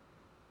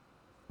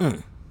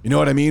 You know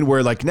what I mean?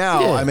 Where like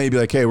now I may be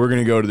like, hey, we're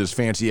going to go to this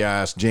fancy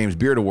ass James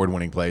Beard Award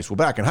winning place. Well,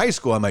 back in high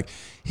school, I'm like,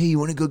 hey, you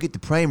want to go get the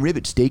prime rib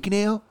at Steak and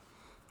Ale?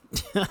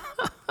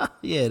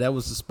 Yeah, that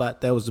was the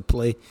spot. That was the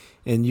play.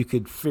 And you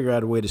could figure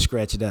out a way to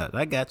scratch it out.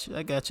 I got you.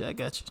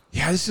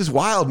 Yeah, this is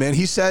wild, man.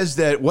 He says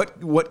that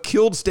what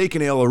killed Steak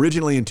and Ale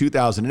originally in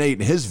 2008,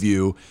 in his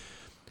view,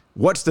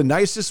 what's the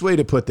nicest way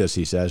to put this,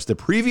 he says, the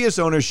previous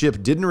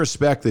ownership didn't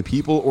respect the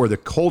people or the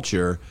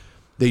culture.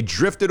 They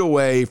drifted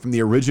away from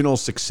the original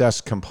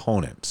success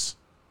components.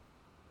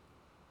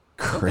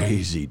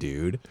 Crazy,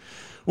 dude.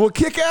 Well,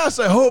 kick ass.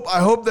 I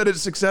hope that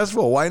it's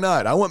successful. Why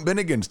not? I want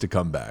Bennigan's to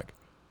come back.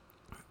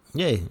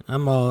 Yeah,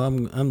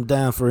 I'm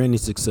down for any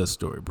success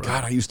story, bro.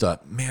 God, I used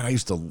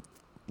to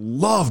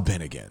love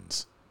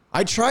Bennigan's.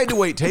 I tried to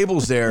wait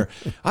tables there.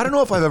 I don't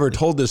know if I've ever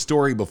told this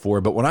story before,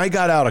 but when I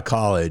got out of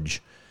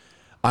college,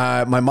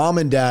 my mom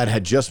and dad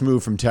had just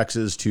moved from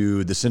Texas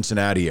to the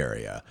Cincinnati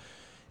area.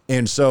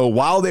 And so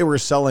while they were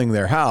selling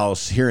their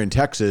house here in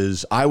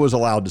Texas, I was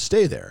allowed to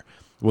stay there.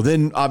 Well,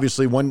 then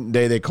obviously one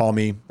day they call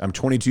me. I'm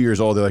 22 years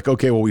old. They're like,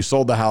 okay, well, we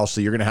sold the house, so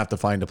you're going to have to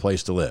find a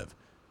place to live.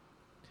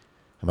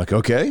 I'm like,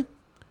 okay.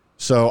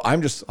 So I'll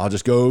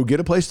just go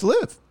get a place to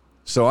live.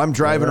 So I'm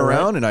driving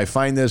around and I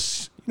find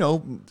this,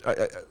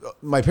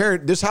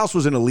 this house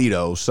was in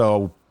Aledo.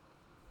 So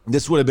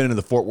this would have been in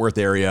the Fort Worth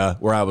area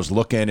where I was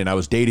looking, and I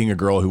was dating a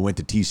girl who went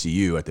to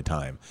TCU at the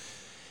time.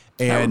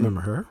 And I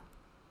remember her.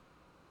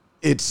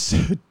 This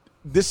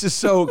is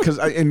so,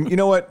 and you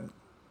know what?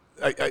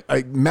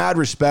 I mad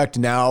respect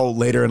now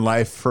later in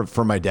life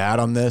for my dad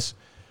on this.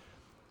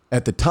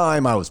 At the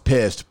time I was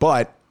pissed,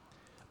 but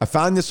I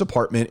found this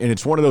apartment, and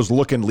it's one of those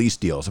look and lease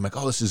deals. I'm like,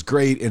 oh, this is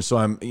great. And so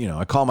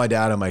I call my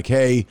dad. I'm like,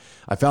 hey,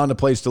 I found a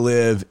place to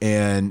live,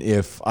 and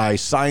if I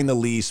sign the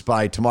lease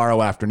by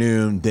tomorrow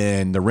afternoon,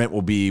 then the rent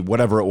will be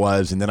whatever it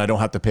was, and then I don't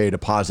have to pay a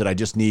deposit. I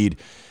just need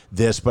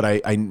this, but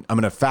I'm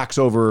going to fax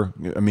over.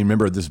 I mean,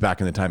 remember, this is back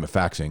in the time of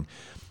faxing.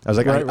 I was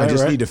like, I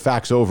just need to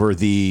fax over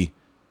the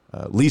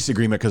lease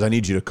agreement because I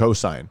need you to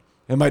co-sign.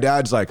 And my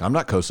dad's like, I'm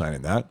not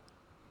co-signing that.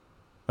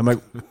 I'm like,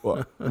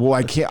 well,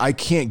 I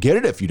can't get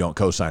it if you don't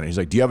co-sign it. He's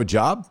like, do you have a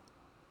job?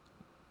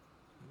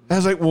 I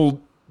was like, well,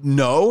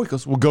 no. He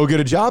goes, well, go get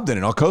a job then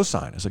and I'll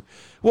co-sign. I was like,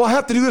 well, I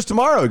have to do this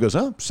tomorrow. He goes,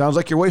 oh, sounds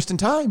like you're wasting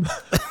time.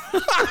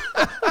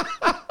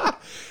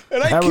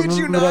 And I kid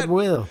you not,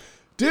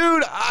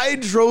 dude, I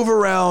drove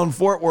around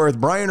Fort Worth,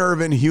 Bryan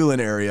Irvin, Hewlin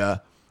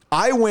area.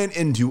 I went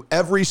into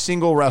every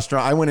single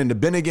restaurant. I went into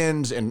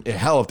Bennigan's, and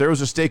hell, if there was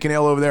a Steak and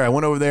Ale over there, I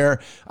went over there.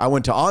 I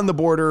went to On the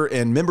Border,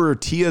 and remember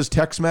Tia's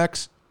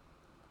Tex-Mex?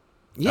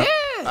 Yeah.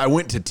 I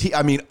went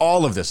to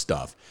all of this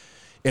stuff.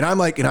 And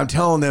I'm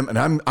telling them,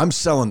 and I'm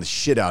selling the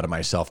shit out of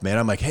myself, man.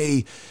 I'm like,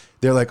 hey,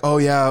 they're like, oh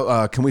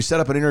yeah, can we set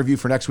up an interview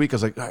for next week? I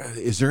was like,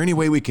 is there any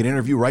way we can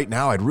interview right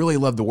now? I'd really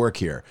love to work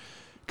here.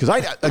 Because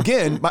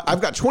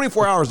I've got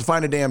 24 hours to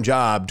find a damn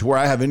job to where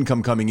I have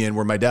income coming in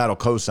where my dad will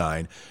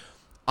co-sign.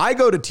 I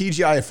go to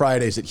TGI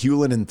Fridays at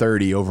Hewlin and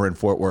 30 over in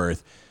Fort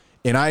Worth.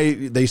 And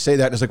they say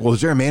that, and it's like, well,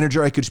 is there a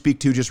manager I could speak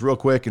to just real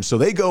quick? And so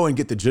they go and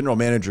get the general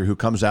manager who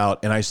comes out,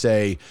 and I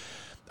say,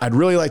 I'd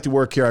really like to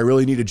work here. I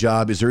really need a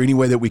job. Is there any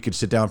way that we could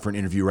sit down for an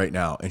interview right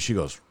now? And she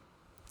goes,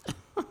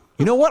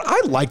 you know what?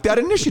 I like that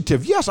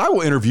initiative. Yes, I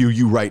will interview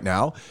you right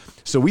now.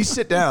 So we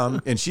sit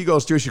down, and she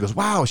goes through. She goes,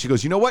 wow. She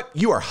goes, you know what?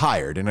 You are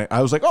hired. And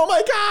I was like, oh,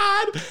 my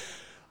God.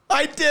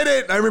 I did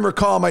it. And I remember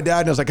calling my dad,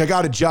 and I was like, I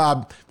got a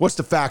job. What's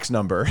the fax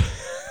number?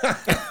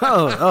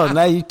 oh,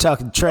 now you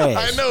talking trash.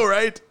 I know,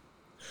 right?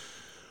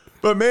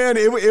 But, man,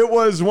 it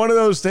was one of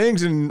those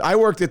things, and I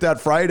worked at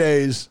that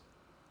Fridays.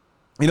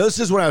 You know, this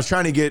is when I was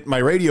trying to get my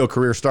radio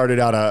career started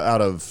out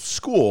of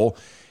school,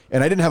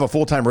 and I didn't have a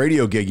full-time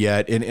radio gig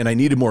yet, and I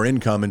needed more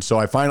income. And so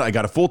I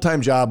got a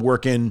full-time job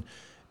working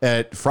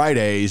at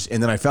Fridays,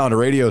 and then I found a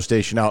radio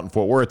station out in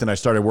Fort Worth, and I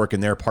started working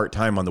there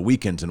part-time on the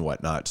weekends and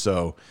whatnot.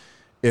 So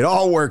it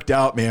all worked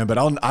out, man, but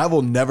I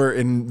will never,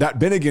 and that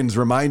Bennigan's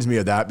reminds me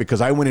of that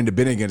because I went into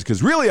Bennigan's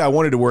because really I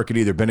wanted to work at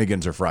either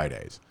Bennigan's or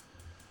Fridays.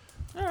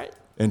 All right.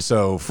 And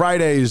so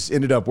Fridays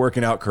ended up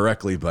working out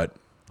correctly, but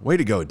way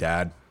to go,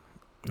 Dad.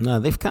 No,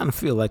 they kind of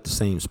feel like the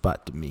same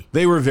spot to me.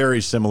 They were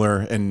very similar,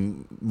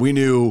 and we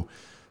knew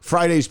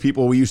Fridays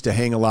people, we used to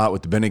hang a lot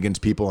with the Bennigan's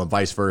people and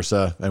vice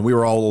versa. And we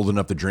were all old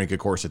enough to drink, of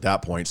course, at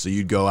that point. So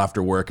you'd go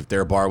after work if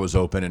their bar was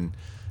open and,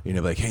 be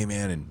like, hey,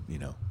 man,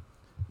 and,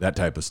 that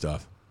type of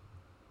stuff.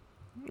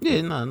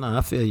 Yeah, no,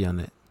 I feel you on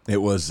that. It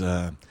was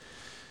a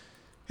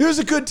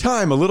good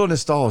time, a little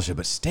nostalgia,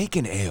 but steak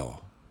and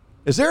ale.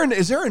 Is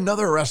there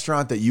another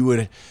restaurant that you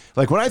would,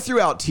 like when I threw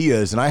out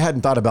Tia's and I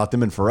hadn't thought about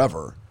them in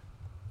forever,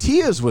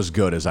 Tia's was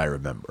good as I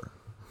remember.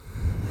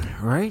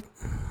 Right?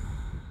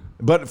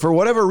 But for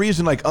whatever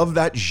reason, like of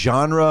that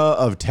genre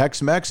of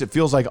Tex-Mex, it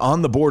feels like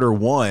On the Border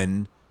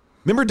won.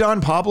 Remember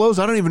Don Pablo's?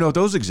 I don't even know if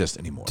those exist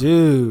anymore.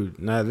 Dude,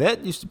 now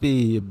that used to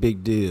be a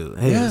big deal.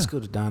 Hey, let's go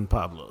to Don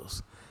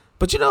Pablo's.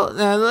 But now,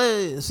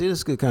 this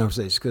is a good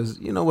conversation because,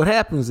 what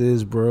happens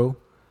is, bro,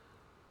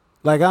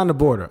 like On the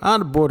Border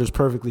is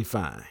perfectly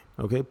fine,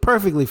 okay?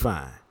 Perfectly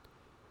fine.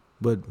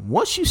 But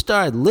once you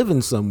start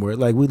living somewhere,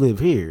 like we live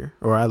here,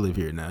 or I live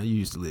here now, you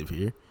used to live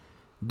here,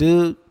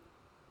 dude,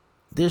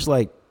 there's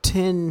like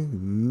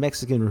 10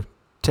 Mexican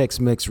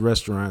Tex-Mex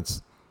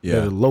restaurants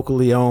that are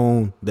locally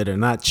owned, that are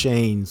not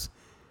chains,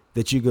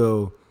 that you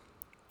go,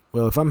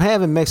 well, if I'm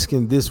having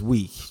Mexican this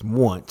week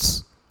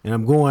once and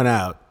I'm going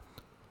out,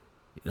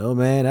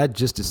 man, I'd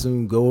just as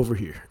soon go over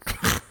here.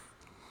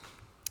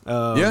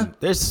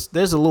 There's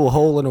a little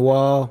hole in the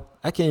wall.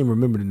 I can't even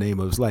remember the name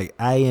of it. It's like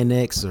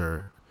INX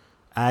or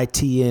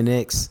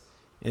ITNX,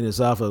 and it's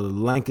off of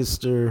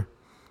Lancaster.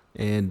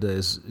 And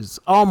it's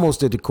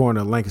almost at the corner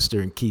of Lancaster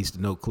and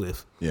Keystone, Oak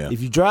Cliff. Yeah.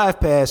 If you drive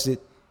past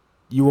it,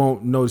 you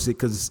won't notice it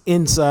because it's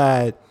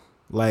inside,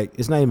 like,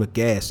 it's not even a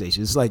gas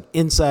station. It's like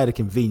inside a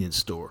convenience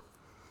store.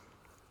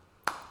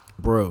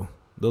 Bro,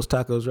 those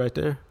tacos right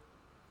there,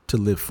 to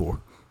live for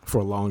a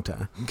long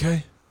time.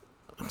 Okay.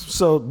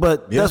 So,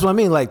 but that's what I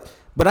mean. Like,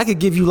 but I could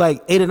give you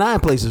like 8 or 9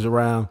 places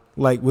around,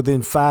 like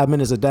within 5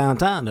 minutes of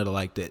downtown that are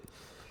like that.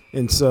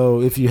 And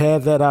so if you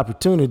have that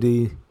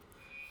opportunity,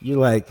 you're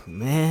like,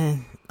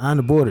 man, On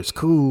the Border is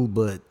cool,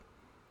 but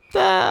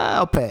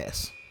I'll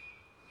pass.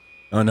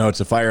 Oh no, it's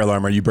a fire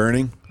alarm. Are you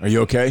burning? Are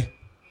you okay?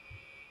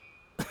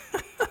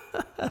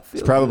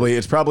 It's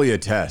probably a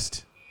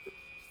test.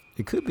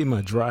 It could be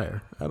my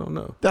dryer. I don't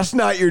know. That's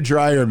not your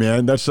dryer,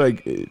 man. That's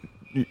like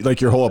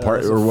your whole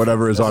apartment or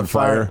whatever is on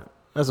fire.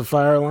 That's a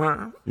fire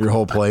alarm. Your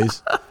whole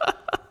place.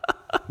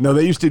 No,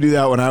 they used to do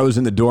that when I was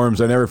in the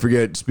dorms. I never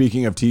forget.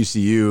 Speaking of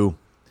TCU,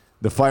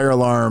 the fire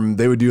alarm,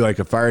 they would do like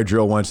a fire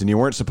drill once, and you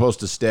weren't supposed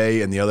to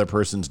stay in the other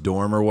person's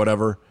dorm or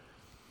whatever.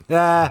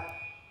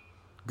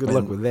 Good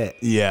luck with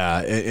that.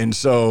 Yeah, and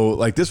so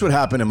like this would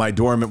happen in my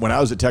dorm when I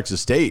was at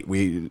Texas State.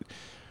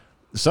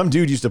 Some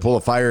dude used to pull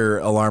a fire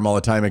alarm all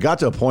the time. It got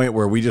to a point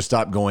where we just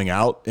stopped going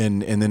out,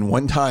 and then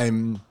one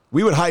time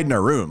we would hide in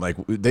our room. Like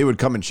they would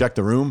come and check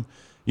the room,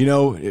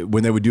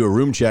 when they would do a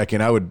room check,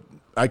 and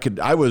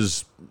I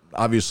was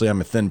obviously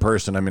I'm a thin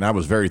person. I mean, I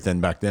was very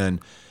thin back then.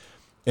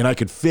 And I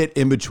could fit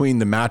in between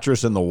the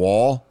mattress and the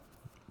wall,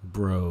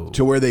 bro,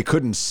 to where they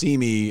couldn't see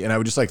me. And I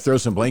would just like throw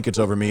some blankets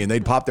over me, and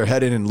they'd pop their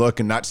head in and look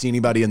and not see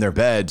anybody in their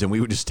beds. And we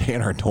would just stay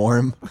in our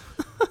dorm.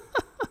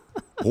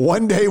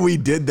 One day we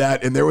did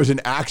that, and there was an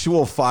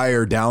actual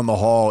fire down the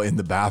hall in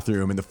the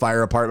bathroom, and the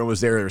fire department was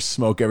there. There was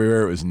smoke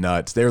everywhere. It was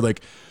nuts. They were like,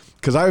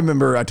 because I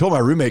remember I told my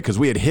roommate, because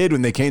we had hid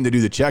when they came to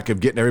do the check of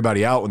getting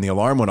everybody out when the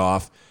alarm went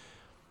off,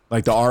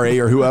 like the RA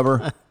or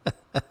whoever.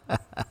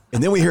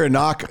 And then we hear a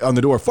knock on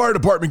the door. Fire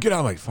department, get out.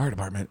 I'm like, fire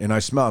department. And I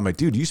smell. I'm like,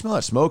 dude, do you smell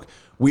that smoke?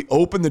 We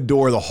open the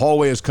door. The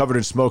hallway is covered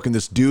in smoke. And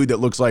this dude that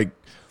looks like,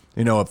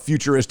 a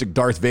futuristic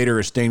Darth Vader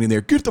is standing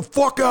there. Get the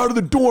fuck out of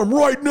the dorm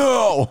right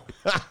now.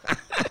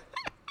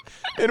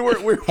 And we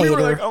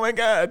were like, oh my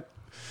God,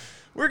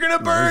 we're going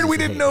to burn. We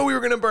didn't know we were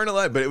going to burn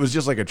alive. But it was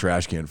just like a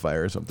trash can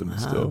fire or something.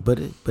 Still. But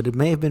it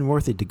may have been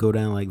worth it to go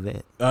down like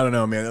that. I don't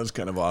know, man. That was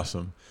kind of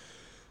awesome.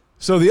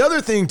 So the other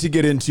thing to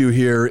get into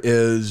here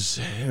is,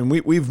 and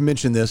we've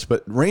mentioned this,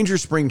 but Ranger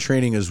spring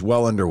training is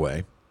well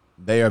underway.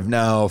 They have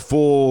now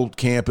full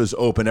camp is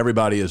open.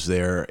 Everybody is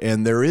there.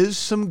 And there is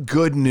some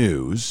good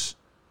news.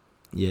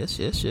 Yes.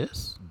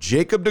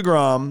 Jacob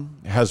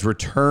deGrom has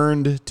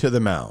returned to the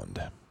mound.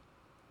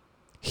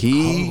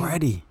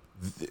 Already.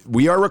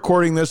 We are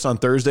recording this on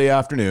Thursday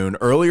afternoon.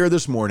 Earlier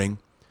this morning,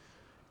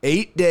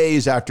 8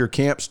 days after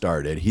camp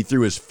started, he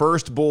threw his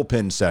first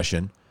bullpen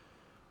session.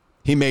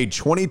 He made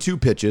 22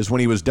 pitches.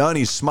 When he was done,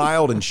 he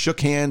smiled and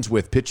shook hands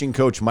with pitching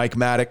coach Mike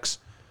Maddox.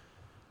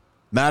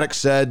 Maddox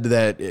said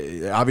that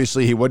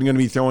obviously he wasn't going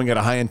to be throwing at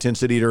a high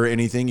intensity or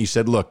anything. He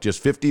said, look,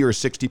 just 50 or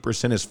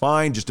 60% is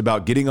fine, just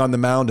about getting on the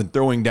mound and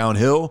throwing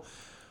downhill.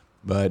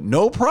 But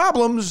no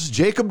problems.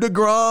 Jacob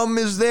deGrom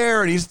is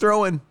there, and he's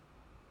throwing.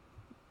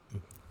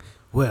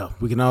 Well,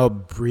 we can all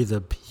breathe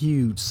a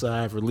huge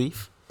sigh of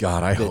relief.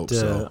 God, I hope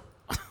so.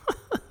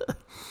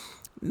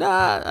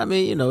 Nah, I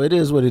mean, it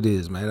is what it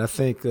is, man. I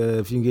think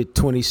if you can get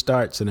 20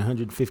 starts and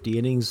 150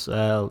 innings,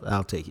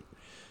 I'll take it.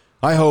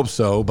 I hope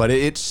so, but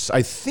I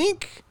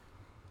think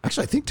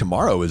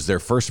tomorrow is their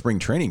first spring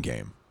training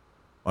game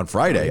on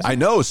Friday. I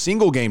know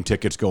single game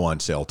tickets go on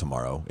sale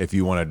tomorrow if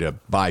you wanted to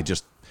buy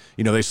just,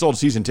 they sold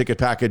season ticket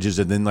packages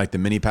and then like the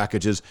mini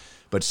packages,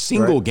 but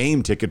single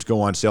game tickets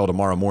go on sale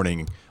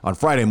on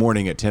Friday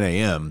morning at 10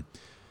 a.m.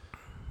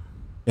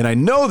 And I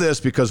know this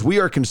because we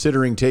are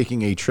considering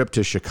taking a trip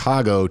to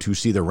Chicago to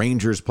see the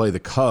Rangers play the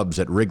Cubs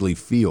at Wrigley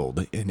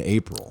Field in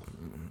April.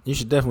 You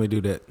should definitely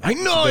do that. I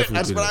know it.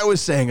 That's what I was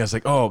saying. I was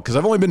like, because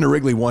I've only been to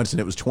Wrigley once and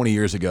it was 20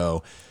 years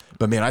ago.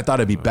 But man, I thought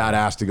it'd be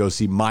badass to go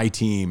see my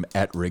team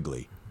at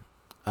Wrigley.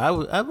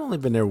 I've only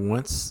been there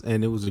once,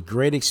 and it was a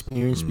great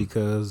experience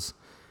because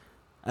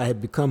I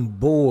had become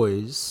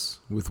boys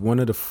with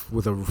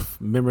with a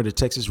member of the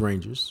Texas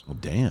Rangers. Oh,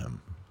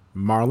 damn.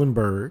 Marlon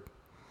Byrd.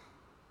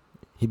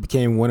 He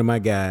became one of my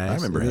guys. I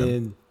remember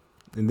him.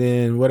 And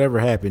then whatever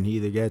happened, he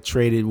either got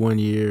traded one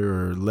year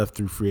or left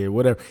through free or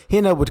whatever. He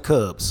ended up with the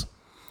Cubs.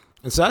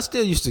 And so I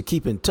still used to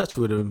keep in touch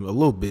with him a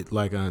little bit,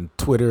 like on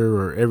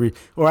Twitter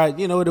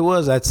you know what it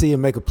was? I'd see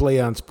him make a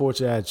play on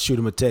sports. I'd shoot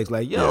him a text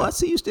like, yo, I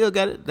see you still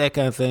got it, that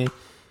kind of thing.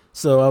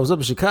 So I was up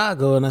in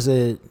Chicago and I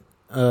said,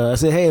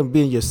 hey, I'm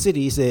being in your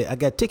city. He said, I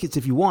got tickets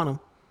if you want them.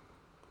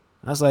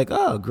 I was like,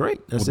 oh, great.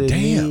 I said,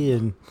 damn. me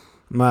and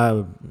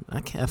I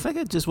think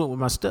I just went with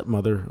my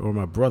stepmother or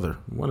my brother,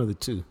 one of the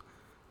two.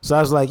 So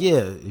I was like, yeah,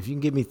 if you can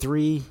get me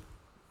 3,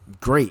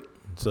 great.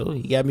 So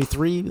he got me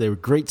 3. They were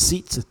great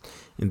seats,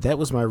 and that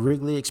was my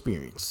Wrigley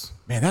experience.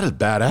 Man, that is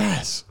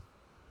badass.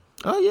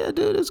 Oh, yeah,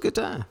 dude, it was a good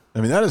time.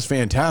 I mean, that is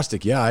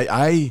fantastic. Yeah,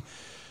 I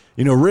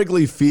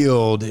Wrigley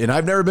Field, and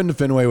I've never been to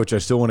Fenway, which I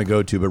still want to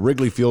go to, but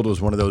Wrigley Field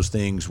was one of those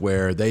things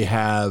where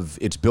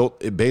it's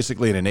built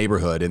basically in a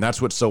neighborhood, and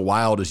that's what's so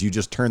wild is you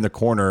just turn the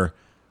corner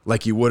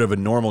like you would of a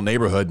normal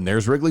neighborhood, and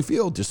there's Wrigley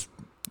Field, just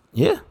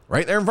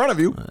right there in front of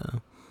you.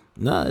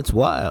 No, it's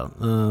wild.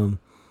 To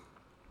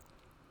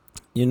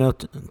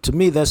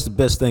me, that's the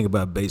best thing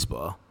about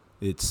baseball.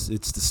 It's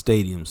the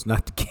stadiums,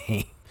 not the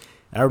game.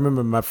 I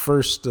remember my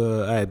first.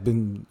 I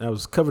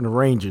was covering the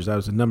Rangers. I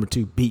was the number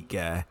 2 beat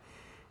guy,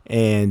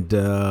 and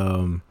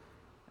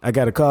I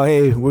got a call.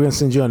 Hey, we're gonna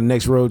send you on the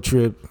next road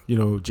trip.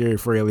 Jerry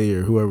Fraley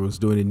or whoever was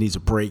doing it needs a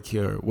break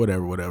or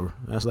whatever.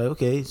 I was like,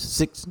 okay,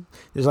 6.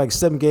 There's like a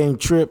 7-game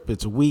trip.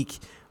 It's a week.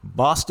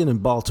 Boston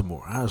and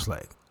Baltimore. I was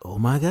like, oh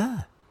my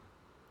God,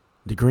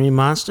 the Green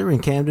Monster in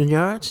Camden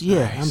Yards.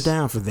 Yeah, nice. I'm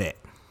down for that.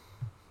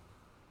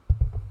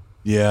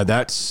 Yeah,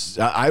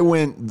 I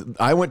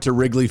went to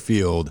Wrigley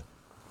Field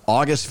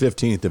August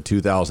 15th of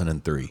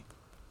 2003.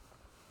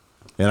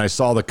 And I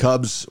saw the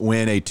Cubs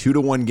win a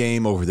 2-1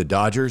 game over the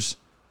Dodgers,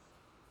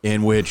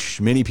 in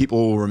which many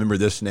people will remember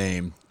this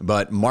name,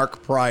 but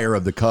Mark Pryor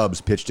of the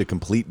Cubs pitched a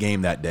complete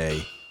game that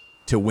day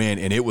to win,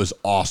 and it was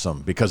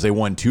awesome because they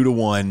won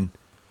 2-1.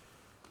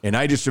 And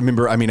I just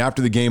remember,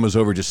 after the game was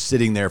over, just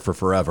sitting there for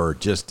forever,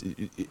 just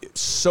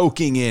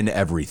soaking in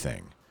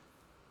everything.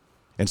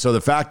 And so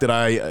the fact that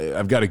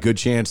I've got a good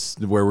chance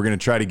where we're going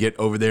to try to get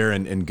over there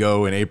and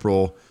go in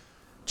April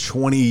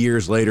 20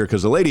 years later,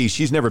 because the lady,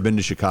 she's never been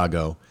to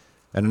Chicago.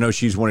 And I know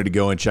she's wanted to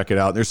go and check it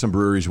out. There's some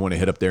breweries who want to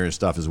hit up there and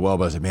stuff as well.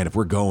 But I said, man, if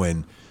we're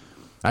going,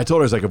 I told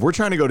her, I was like, if we're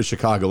trying to go to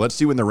Chicago, let's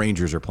see when the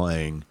Rangers are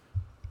playing.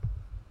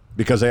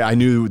 Because I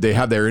knew they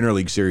have their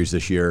interleague series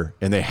this year,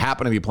 and they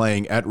happen to be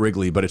playing at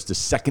Wrigley, but it's the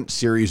second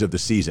series of the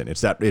season.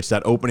 It's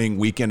that opening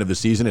weekend of the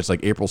season. It's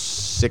like April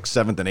 6th,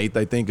 7th, and 8th,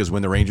 I think, is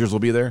when the Rangers will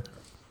be there.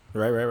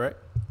 Right.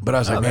 But I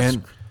was like,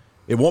 man,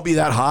 it won't be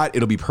that hot.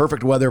 It'll be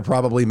perfect weather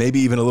probably,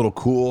 maybe even a little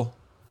cool.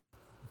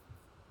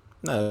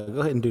 No, go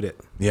ahead and do that.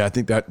 Yeah, I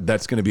think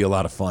that's going to be a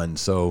lot of fun.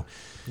 So,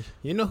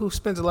 you know who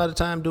spends a lot of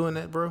time doing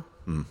that, bro?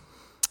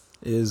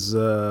 Is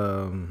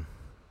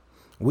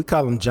we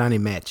call him Johnny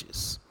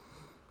Matches.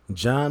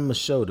 John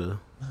Machota.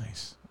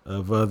 Nice.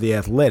 Of The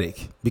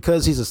Athletic,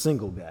 because he's a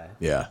single guy.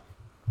 Yeah.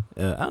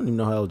 I don't even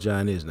know how old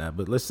John is now,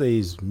 but let's say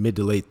he's mid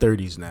to late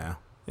 30s now.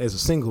 As a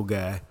single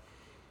guy,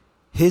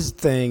 his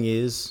thing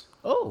is,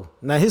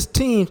 now his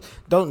teams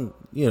don't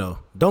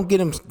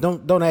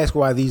ask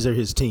why these are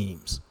his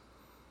teams.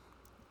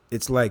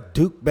 It's like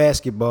Duke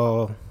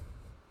basketball,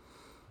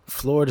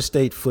 Florida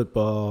State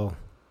football,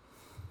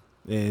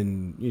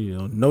 and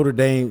Notre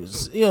Dame.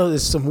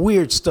 There's some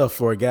weird stuff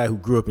for a guy who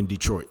grew up in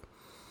Detroit.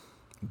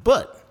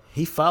 But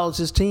he follows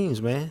his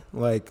teams, man.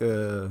 Like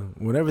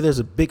whenever there's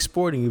a big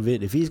sporting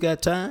event, if he's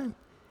got time,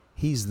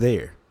 he's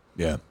there.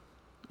 Yeah.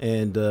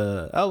 And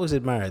I always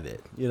admire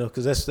that,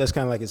 because that's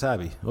kind of like his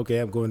hobby.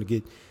 Okay, I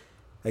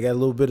got a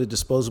little bit of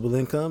disposable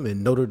income,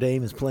 and Notre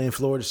Dame is playing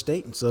Florida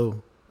State, and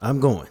so I'm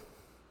going.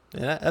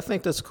 And I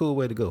think that's a cool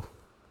way to go.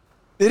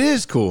 It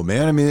is cool,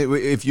 man.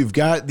 If you've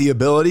got the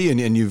ability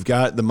and you've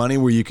got the money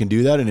where you can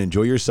do that and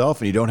enjoy yourself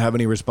and you don't have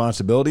any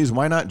responsibilities,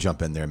 why not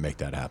jump in there and make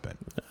that happen?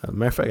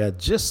 Matter of fact, I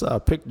just saw a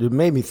picture. It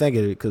made me think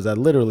of it because I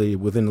literally,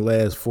 within the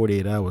last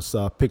 48 hours,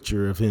 saw a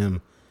picture of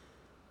him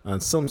on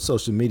some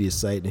social media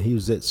site, and he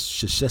was at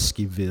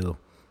Shesheskyville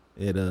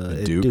at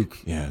Duke.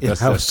 Yeah,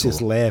 I was just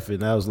cool.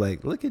 Laughing. I was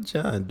like, look at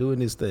John doing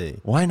his thing.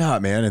 Why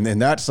not, man?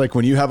 And that's like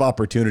when you have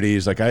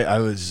opportunities, like I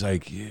was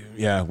like,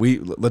 yeah,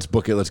 let's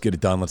book it. Let's get it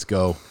done. Let's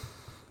go.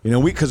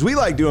 Because we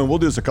like we'll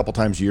do this a couple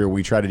times a year.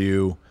 We try to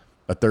do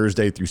a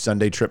Thursday through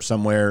Sunday trip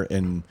somewhere.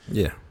 And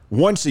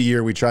once a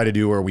year we try to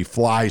do where we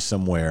fly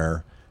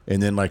somewhere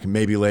And then like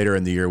maybe later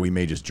in the year, we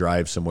may just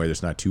drive somewhere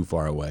that's not too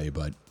far away.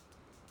 But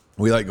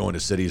we like going to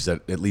cities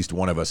that at least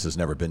one of us has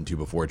never been to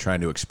before,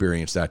 trying to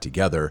experience that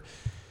together.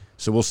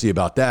 So we'll see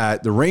about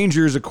that. The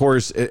Rangers, of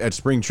course, at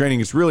spring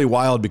training, it's really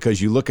wild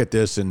because you look at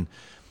this and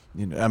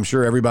I'm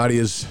sure everybody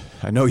is,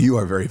 I know you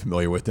are very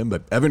familiar with him,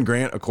 but Evan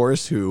Grant, of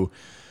course, who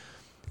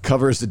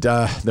covers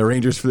the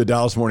Rangers for the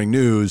Dallas Morning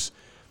News,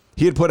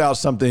 he had put out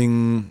something,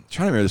 I'm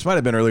trying to remember, this might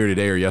have been earlier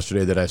today or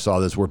yesterday that I saw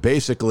this, where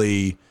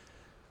basically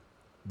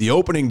the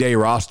opening day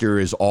roster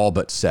is all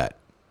but set,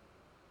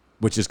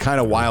 which is kind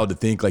of wild to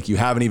think. Like, you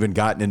haven't even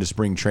gotten into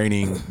spring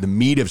training, the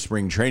meat of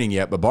spring training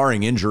yet, but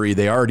barring injury,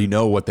 they already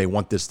know what they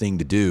want this thing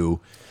to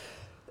do.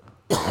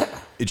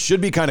 It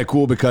should be kind of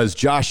cool because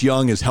Josh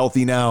Young is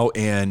healthy now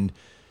and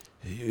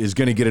is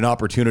going to get an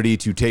opportunity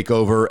to take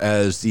over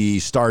as the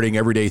starting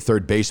everyday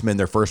third baseman,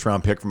 their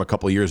first-round pick from a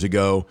couple of years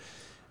ago.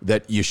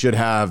 That you should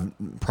have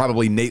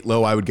probably Nate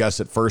Lowe, I would guess,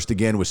 at first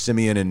again with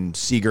Simeon and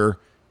Seager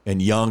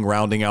and Young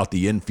rounding out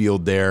the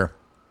infield there.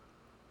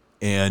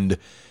 And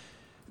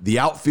the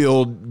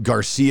outfield,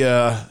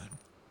 Garcia,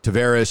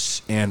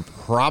 Taveras, and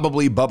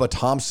probably Bubba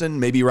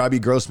Thompson. Maybe Robbie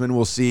Grossman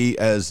we'll see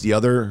as the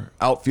other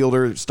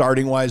outfielder,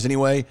 starting-wise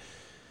anyway.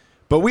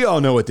 But we all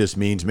know what this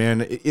means,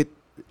 man.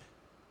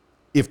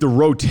 If the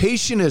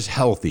rotation is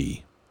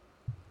healthy,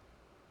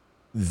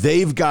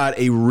 they've got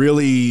a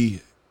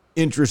really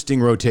interesting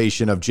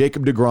rotation of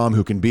Jacob deGrom,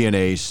 who can be an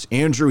ace.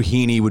 Andrew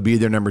Heaney would be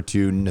their number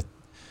 2.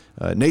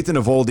 Nathan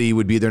Eovaldi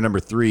would be their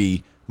number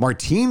 3.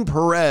 Martin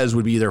Perez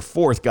would be their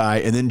 4th guy,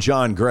 and then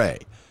John Gray.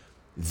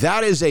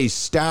 That is a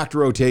stacked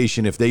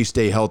rotation if they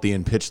stay healthy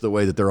and pitch the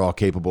way that they're all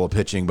capable of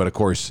pitching. But, of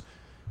course,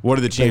 what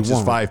are the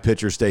chances 5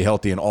 pitchers stay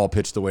healthy and all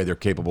pitch the way they're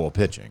capable of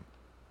pitching?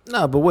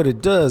 No, but what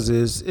it does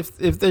is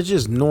if they're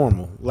just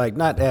normal, like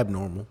not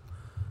abnormal,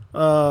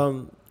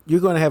 you're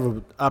going to have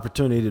an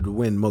opportunity to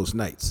win most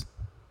nights.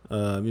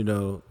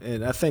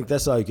 And I think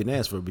that's all you can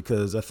ask for,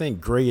 because I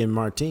think Gray and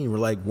Martin were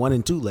like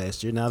 1-2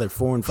 last year. Now they're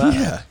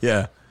 4-5.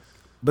 Yeah.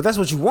 But that's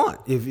what you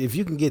want. If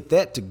you can get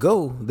that to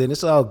go, then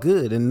it's all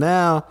good. And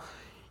now,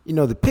 the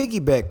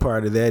piggyback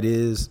part of that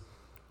is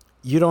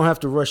you don't have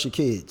to rush your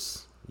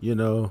kids.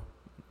 You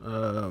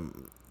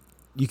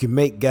can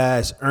make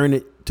guys earn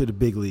it to the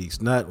big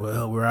leagues. Not,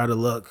 well, we're out of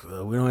luck.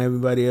 We don't have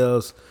anybody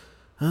else.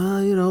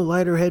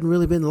 Leiter hadn't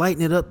really been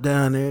lighting it up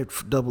down there at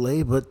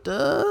AA, but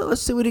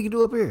let's see what he can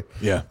do up here.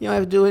 Yeah. You don't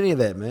have to do any of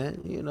that,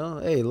 man.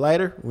 Hey,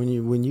 Leiter, when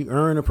you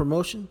earn a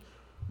promotion,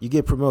 you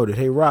get promoted.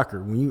 Hey,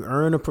 Rocker, when you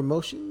earn a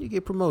promotion, you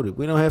get promoted.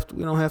 We don't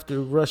have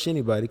to rush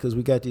anybody because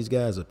we got these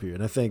guys up here.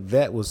 And I think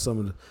that was some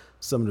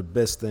of the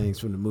best things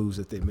from the moves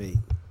that they made.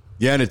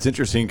 Yeah, and it's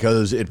interesting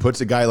because it puts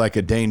a guy like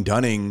a Dane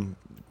Dunning,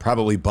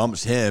 probably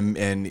bumps him,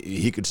 and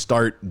he could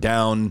start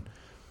down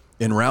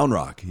in Round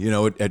Rock,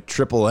 at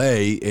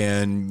AAA,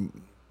 and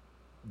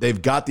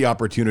they've got the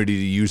opportunity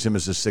to use him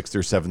as a 6th or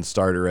 7th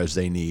starter as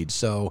they need.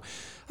 So,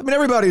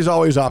 everybody's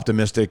always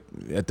optimistic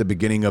at the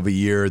beginning of a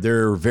year.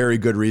 There are very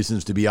good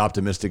reasons to be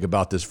optimistic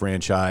about this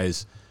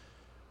franchise.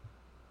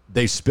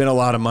 They spent a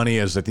lot of money,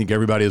 as I think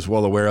everybody is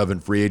well aware of, in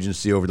free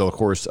agency over the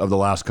course of the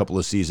last couple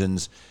of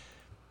seasons.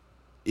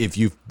 If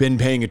you've been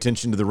paying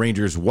attention to the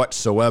Rangers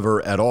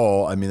whatsoever at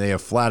all, they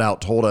have flat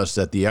out told us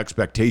that the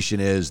expectation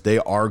is they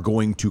are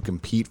going to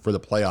compete for the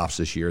playoffs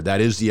this year.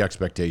 That is the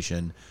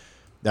expectation.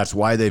 That's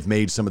why they've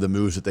made some of the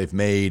moves that they've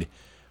made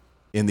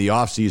in the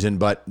offseason.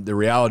 But the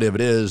reality of it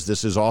is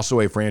this is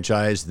also a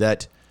franchise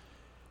that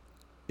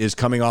is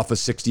coming off a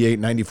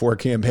 68-94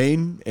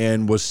 campaign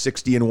and was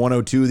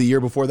 60-102 the year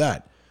before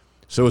that.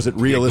 So is it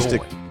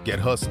realistic? Get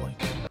hustling.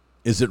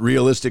 Is it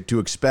realistic to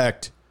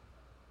expect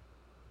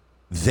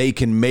they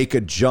can make a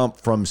jump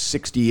from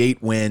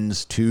 68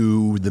 wins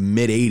to the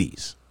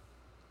mid-80s?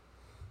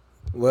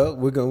 Well,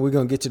 we're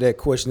gonna get to that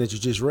question that you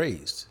just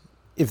raised.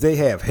 If they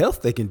have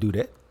health, they can do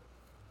that.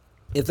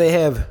 If they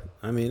have,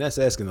 that's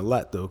asking a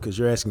lot, though, because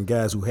you're asking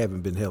guys who haven't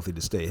been healthy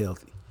to stay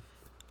healthy.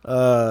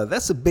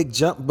 That's a big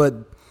jump, but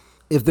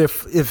if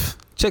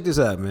check this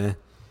out, man.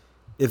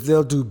 If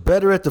they'll do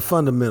better at the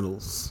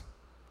fundamentals,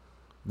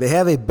 they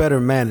have a better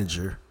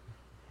manager,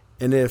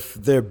 and if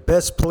their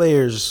best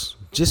players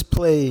just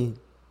play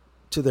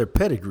to their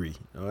pedigree.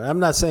 I'm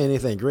not saying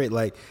anything great.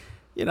 Like,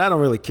 I don't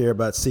really care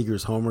about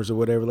Seager's homers or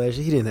whatever last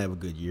year. He didn't have a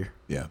good year.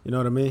 Yeah. You know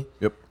what I mean?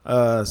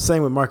 Yep.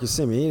 Same with Marcus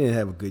Semien. He didn't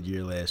have a good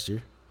year last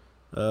year.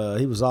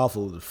 He was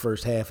awful the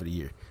first half of the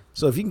year.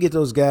 So if you can get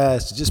those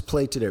guys to just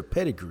play to their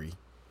pedigree,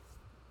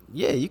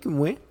 yeah, you can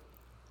win.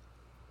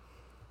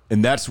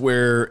 And that's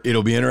where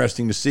it'll be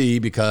interesting to see,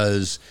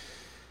 because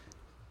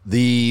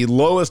the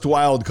lowest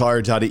wild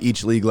cards out of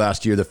each league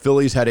last year, the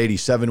Phillies had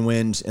 87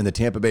 wins, and the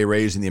Tampa Bay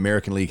Rays in the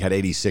American League had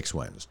 86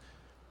 wins.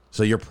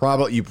 So you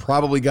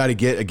probably got to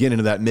get, again,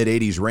 into that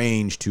mid-80s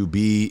range to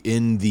be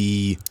in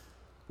the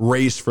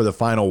race for the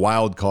final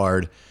wild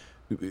card.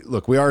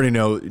 Look, we already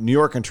know New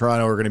York and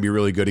Toronto are going to be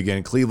really good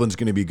again. Cleveland's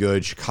going to be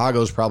good.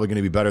 Chicago's probably going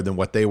to be better than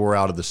what they were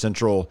out of the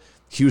Central.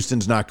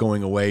 Houston's not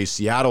going away.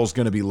 Seattle's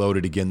going to be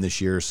loaded again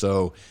this year.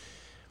 So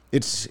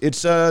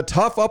it's a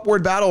tough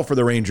upward battle for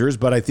the Rangers,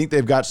 but I think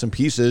they've got some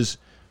pieces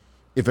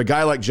if a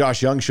guy like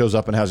Josh Young shows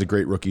up and has a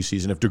great rookie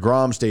season, if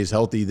DeGrom stays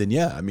healthy, then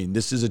yeah, I mean,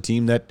 this is a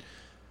team that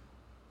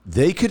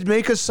they could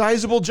make a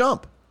sizable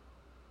jump.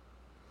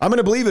 I'm going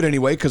to believe it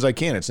anyway because I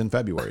can. It's in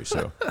February,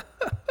 so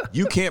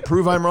you can't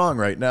prove I'm wrong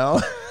right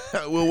now.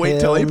 We'll wait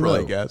till April,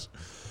 I guess.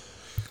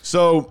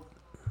 So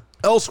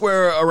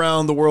elsewhere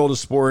around the world of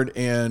sport,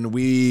 and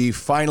we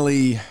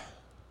finally,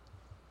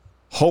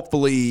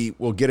 hopefully,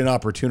 will get an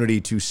opportunity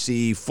to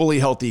see fully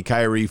healthy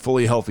Kyrie,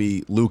 fully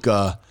healthy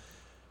Luka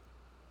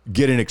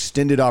get an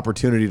extended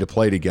opportunity to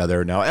play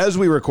together. Now, as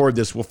we record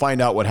this, we'll find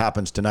out what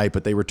happens tonight,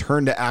 but they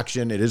return to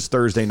action. It is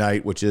Thursday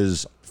night, which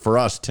is, for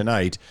us,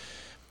 tonight,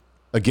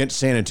 against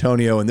San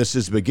Antonio, and this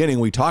is the beginning.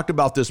 We talked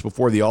about this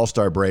before the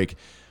All-Star break.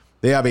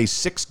 They have a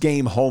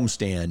 6-game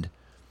homestand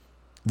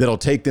that'll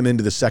take them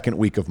into the second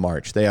week of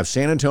March. They have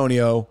San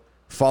Antonio,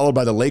 followed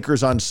by the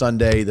Lakers on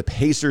Sunday, the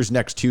Pacers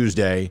next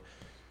Tuesday,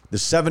 the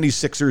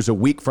 76ers a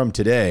week from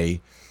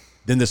today,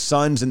 then the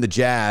Suns and the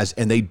Jazz,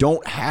 and they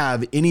don't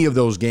have any of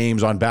those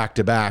games on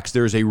back-to-backs.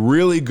 There's a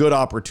really good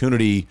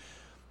opportunity,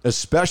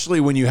 especially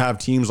when you have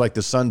teams like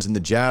the Suns and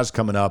the Jazz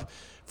coming up,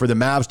 for the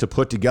Mavs to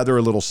put together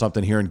a little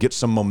something here and get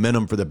some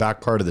momentum for the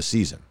back part of the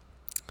season.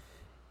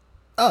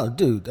 Oh,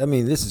 dude, I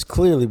mean, this is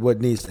clearly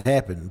what needs to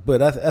happen.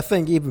 But I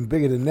think even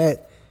bigger than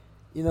that,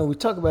 you know, we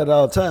talk about it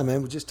all the time,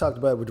 man. We just talked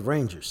about it with the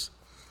Rangers.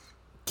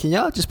 Can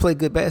y'all just play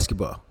good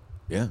basketball?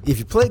 Yeah. If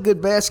you play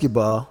good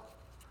basketball,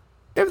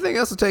 everything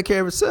else will take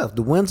care of itself.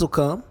 The wins will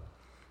come.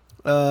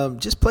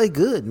 Just play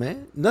good,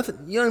 man. Nothing.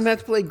 You don't even have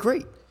to play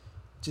great.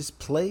 Just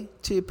play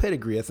to your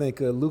pedigree. I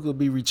think Luka will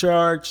be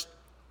recharged.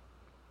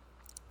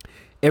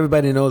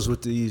 Everybody knows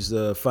what these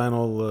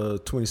final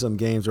 20-something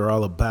games are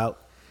all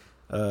about.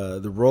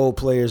 The role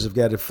players have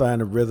got to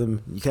find a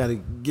rhythm. You kind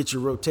of get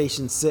your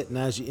rotation set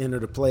now as you enter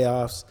the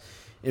playoffs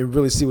and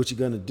really see what you're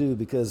going to do,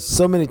 because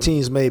so many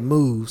teams made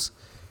moves,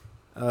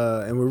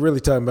 and we're really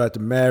talking about the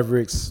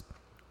Mavericks.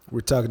 We're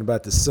talking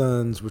about the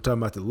Suns. We're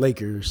talking about the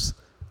Lakers.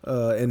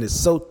 And it's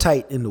so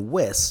tight in the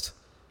West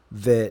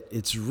that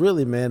it's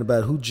really, man,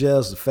 about who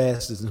gels the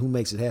fastest and who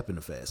makes it happen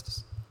the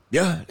fastest.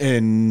 Yeah,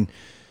 and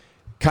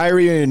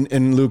Kyrie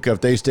and Luka,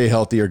 if they stay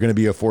healthy, are going to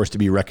be a force to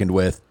be reckoned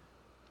with.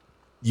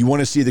 You want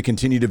to see the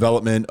continued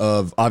development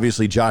of,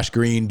 obviously, Josh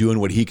Green doing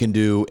what he can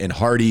do, and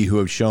Hardy, who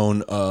have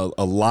shown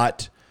a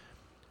lot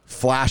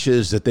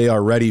flashes that they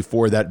are ready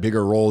for that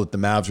bigger role that the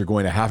Mavs are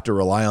going to have to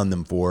rely on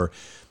them for.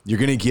 You're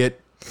going to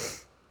get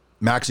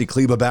Maxi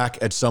Kleber back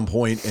at some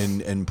point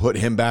and put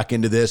him back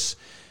into this.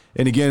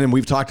 And again, and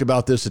we've talked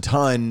about this a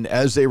ton,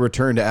 as they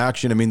return to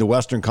action. I mean, the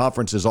Western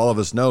Conference, as all of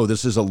us know,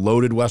 this is a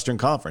loaded Western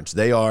Conference.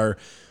 They are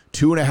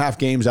 2.5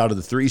 games out of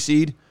the 3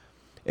 seed,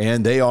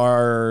 and they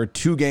are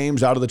 2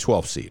 games out of the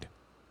 12th seed.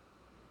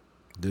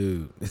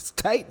 Dude, it's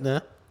tight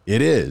now.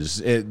 It is.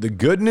 The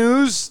good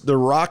news,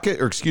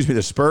 the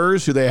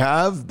Spurs, who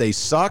they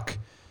suck.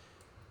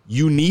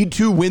 You need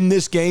to win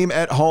this game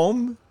at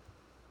home.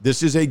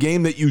 This is a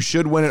game that you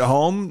should win at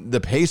home.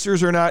 The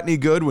Pacers are not any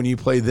good when you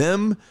play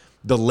them.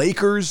 The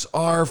Lakers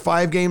are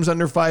 5 games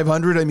under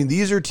 500. I mean,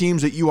 these are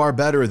teams that you are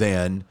better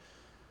than,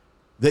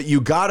 that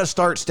you got to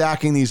start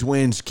stacking these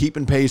wins,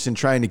 keeping pace, and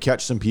trying to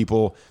catch some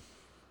people.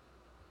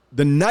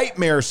 The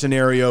nightmare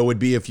scenario would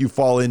be if you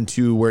fall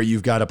into where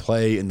you've got to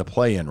play in the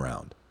play-in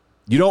round.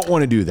 You don't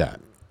want to do that.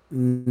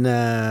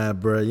 Nah,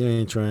 bro, you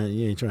ain't trying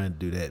to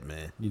do that,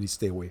 man. You need to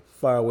stay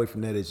far away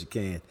from that as you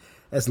can.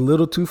 That's a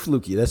little too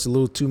fluky. That's a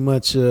little too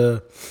much,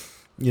 8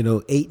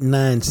 and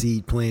 9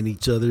 seed playing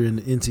each other in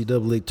the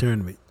NCAA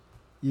tournament.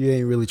 You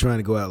ain't really trying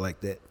to go out like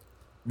that.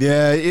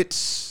 Yeah,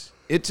 it's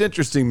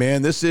interesting,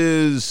 man. This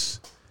is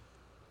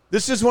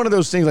one of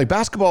those things. Like,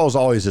 basketball is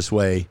always this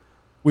way.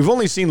 We've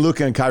only seen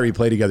Luka and Kyrie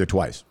play together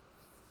twice.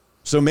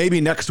 So maybe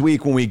next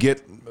week when we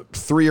get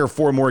 3 or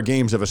 4 more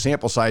games of a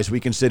sample size, we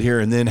can sit here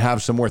and then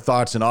have some more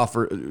thoughts and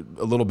offer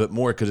a little bit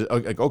more. Because,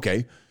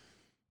 okay,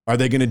 are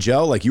they going to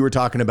gel? Like you were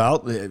talking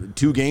about,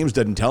 2 games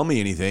doesn't tell me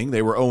anything.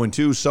 They were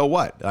 0-2, so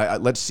what?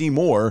 Let's see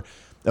more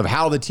of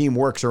how the team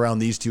works around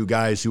these 2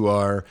 guys who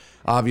are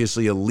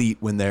obviously elite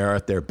when they're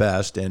at their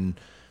best. And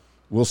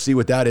we'll see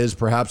what that is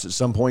perhaps at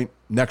some point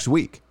next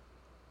week.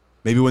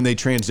 Maybe when they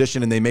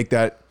transition and they make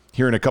that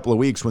here in a couple of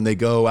weeks, when they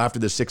go after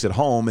the 6 at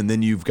home, and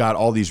then you've got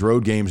all these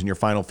road games in your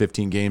final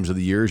 15 games of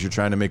the year as you're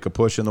trying to make a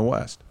push in the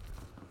West.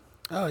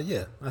 Oh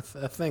yeah, I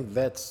think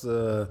that's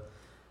the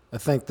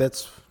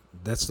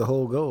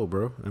whole goal,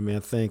 bro. I mean,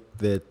 I think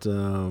that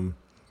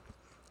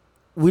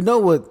we know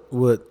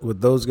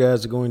what those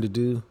guys are going to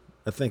do.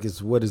 I think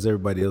it's what is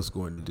everybody else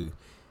going to do,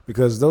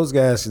 because those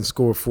guys can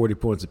score 40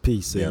 points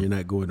apiece, and you're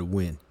not going to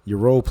win. Your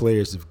role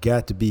players have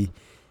got to be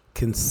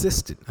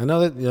consistent. I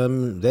know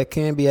that that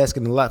can be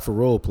asking a lot for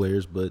role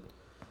players, but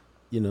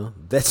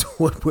that's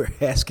what we're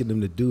asking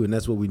them to do, and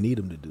that's what we need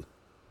them to do.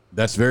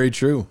 That's very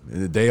true.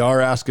 They are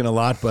asking a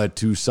lot, but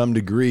to some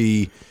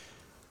degree,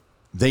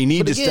 they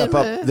need to step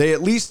up. They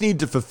at least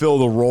need to fulfill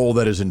the role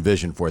that is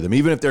envisioned for them,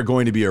 even if they're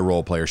going to be a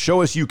role player.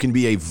 Show us you can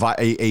be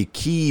a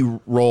key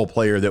role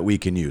player that we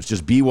can use.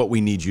 Just be what we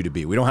need you to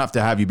be. We don't have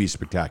to have you be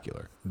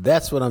spectacular.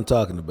 That's what I'm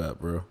talking about,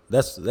 bro.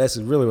 That's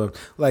really what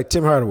like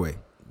Tim Hardaway.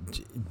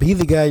 be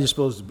the guy you're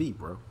supposed to be,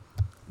 bro.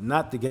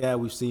 Not the guy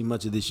we've seen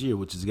much of this year,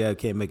 which is the guy who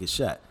can't make a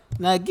shot.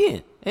 Now,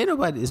 again,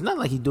 it's not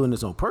like he's doing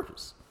this on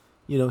purpose.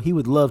 You know, he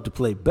would love to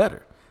play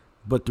better.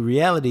 But the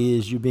reality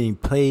is you're being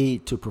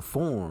paid to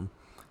perform,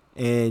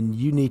 and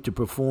you need to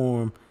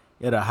perform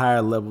at a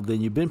higher level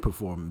than you've been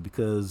performing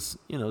because,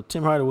 you know,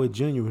 Tim Hardaway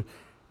Jr.,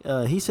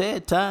 he's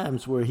had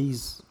times where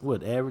he's,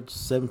 average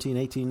 17,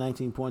 18,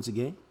 19 points a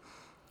game.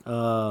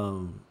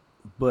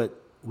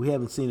 But we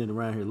haven't seen it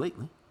around here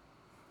lately.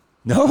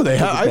 No, they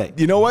have.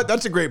 You know what?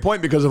 That's a great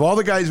point because of all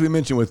the guys we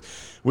mentioned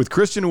with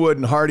Christian Wood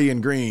and Hardy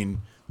and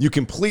Green, you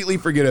completely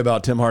forget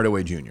about Tim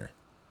Hardaway Jr.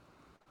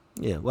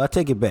 Yeah, well, I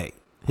take it back.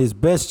 His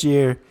best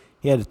year,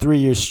 he had a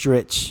 3-year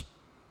stretch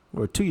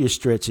or a 2-year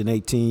stretch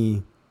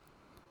in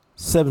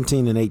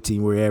 17 and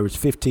 18 where he averaged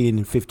 15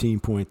 and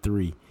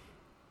 15.3.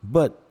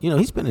 But, you know,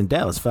 he's been in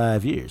Dallas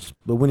 5 years.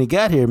 But when he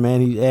got here,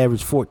 man, he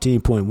averaged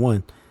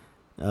 14.1.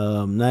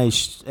 Now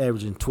he's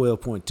averaging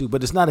 12.2,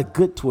 but it's not a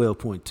good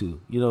 12.2.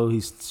 You know,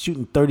 he's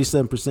shooting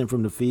 37%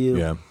 from the field.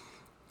 Yeah.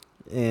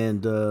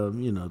 And,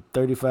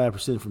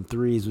 35% from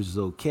threes, which is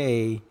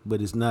okay,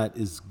 but it's not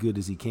as good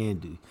as he can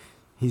do.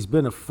 He's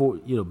been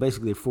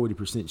basically a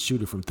 40%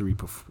 shooter from three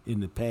in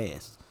the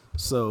past.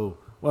 So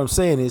what I'm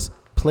saying is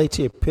play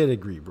to your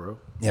pedigree, bro.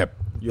 Yep.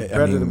 You're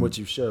better than what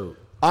you've showed.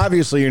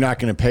 Obviously, you're not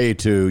going to pay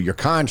to your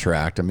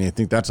contract. I mean, I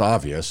think that's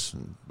obvious.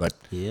 But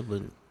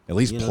at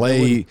least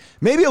play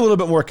maybe a little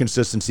bit more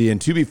consistency. And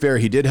to be fair,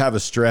 he did have a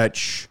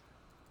stretch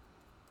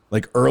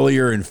like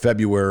earlier in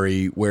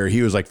February where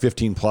he was like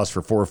 15 plus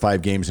for 4 or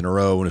 5 games in a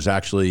row and was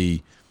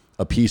actually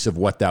a piece of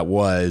what that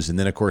was. And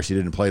then, of course, he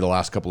didn't play the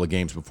last couple of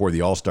games before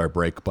the All-Star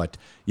break. But,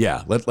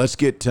 yeah, let's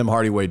get Tim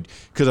Hardaway.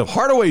 Because if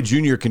Hardaway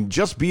Jr. can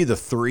just be the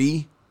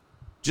 3,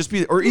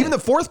 or even the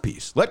 4th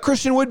piece. Let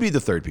Christian Wood be the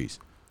 3rd piece.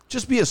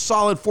 Just be a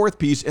solid 4th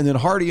piece, and then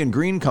Hardy and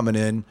Green coming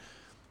in.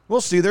 We'll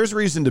see. There's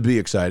reason to be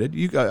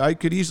excited. I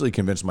could easily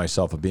convince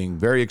myself of being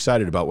very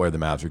excited about where the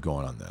Mavs are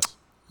going on this.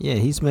 Yeah,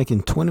 he's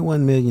making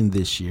 $21 million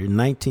this year,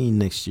 $19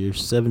 next year,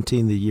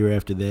 $17 the year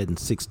after that, and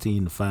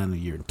 $16 the final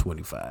year in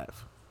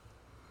 25.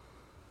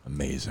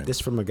 Amazing.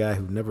 This from a guy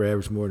who never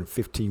averaged more than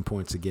 15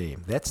 points a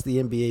game. That's the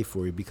NBA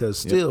for you because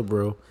still,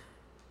 bro,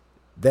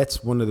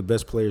 that's one of the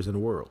best players in the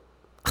world.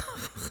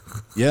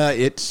 Yeah,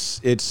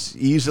 it's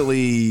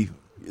easily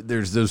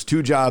there's those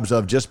two jobs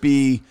of just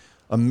be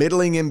a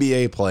middling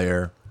NBA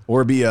player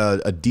or be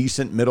a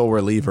decent middle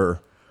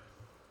reliever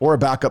or a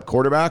backup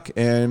quarterback,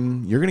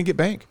 and you're going to get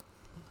bank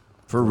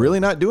for really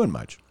not doing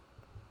much.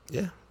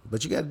 Yeah,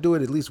 but you got to do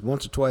it at least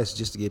once or twice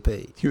just to get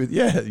paid. You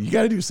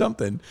got to do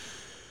something.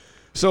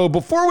 So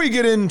before we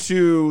get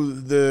into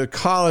the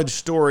college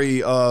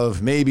story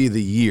of maybe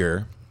the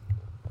year,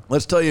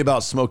 let's tell you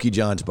about Smokey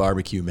John's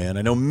Barbecue, man.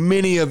 I know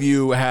many of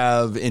you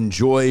have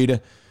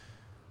enjoyed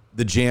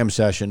the Jam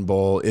Session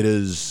Bowl. It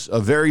is a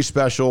very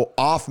special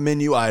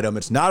off-menu item.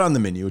 It's not on the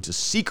menu. It's a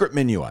secret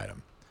menu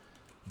item.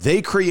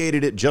 They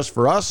created it just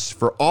for us,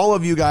 for all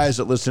of you guys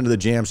that listen to the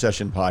Jam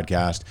Session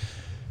podcast.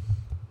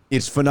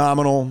 It's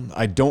phenomenal.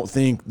 I don't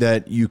think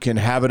that you can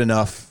have it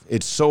enough.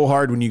 It's so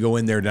hard when you go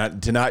in there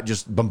to not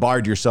just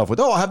bombard yourself with,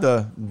 I'll have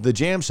the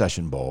Jam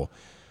Session Bowl.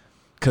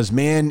 Because,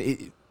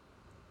 man,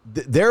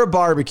 their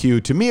barbecue,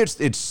 to me,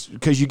 it's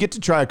because you get to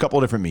try a couple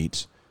different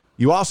meats.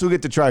 You also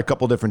get to try a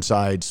couple different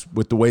sides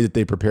with the way that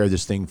they prepare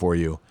this thing for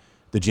you,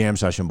 the Jam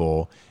Session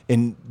Bowl.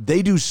 And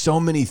they do so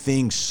many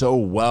things so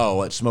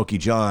well at Smokey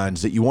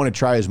John's that you want to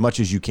try as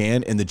much as you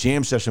can. And the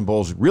Jam Session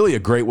Bowl is really a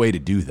great way to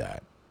do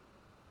that.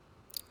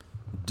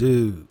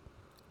 Dude,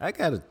 I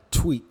got a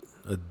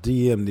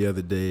DM the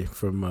other day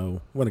from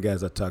one of the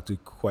guys I talk to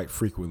quite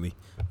frequently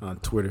on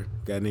Twitter,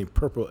 a guy named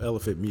Purple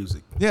Elephant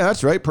Music. Yeah,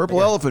 that's right,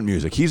 Purple Elephant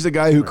Music. He's the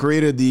guy who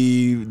created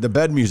the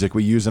bed music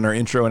we use in our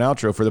intro and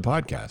outro for the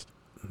podcast.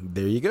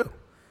 There you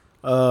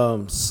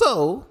go.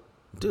 So,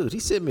 dude, he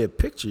sent me a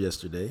picture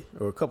yesterday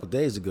or a couple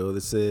days ago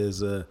that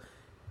says,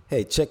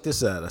 hey, check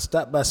this out. I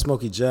stopped by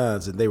Smokey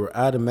John's and they were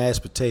out of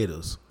mashed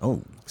potatoes.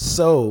 Oh.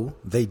 So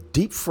they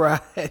deep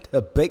fried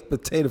a baked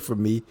potato for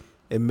me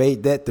and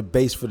made that the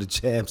base for the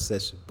Jam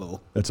Session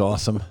Bowl. That's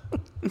awesome.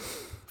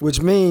 Which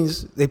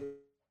means they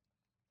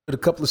put a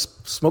couple of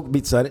smoked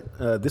meats on it.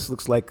 This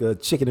looks like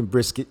chicken and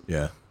brisket.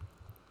 Yeah.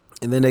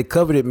 And then they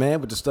covered it, man,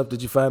 with the stuff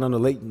that you find on a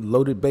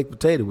loaded baked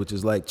potato, which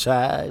is like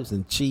chives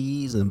and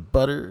cheese and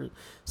butter,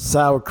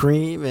 sour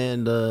cream,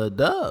 and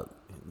dog.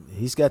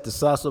 He's got the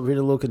sauce over here in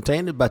a little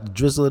container, about to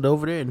drizzle it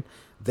over there, and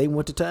they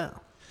went to town.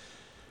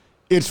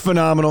 It's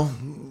phenomenal.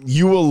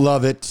 You will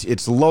love it.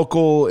 It's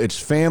local. It's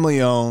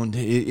family-owned.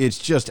 It's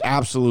just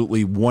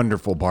absolutely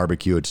wonderful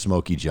barbecue at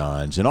Smokey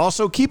John's. And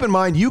also, keep in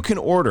mind, you can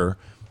order.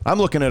 I'm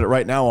looking at it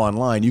right now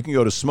online. You can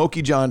go to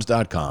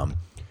SmokeyJohns.com,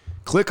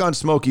 click on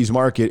Smokey's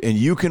Market, and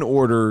you can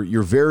order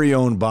your very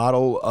own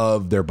bottle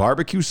of their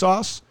barbecue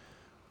sauce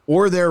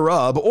or their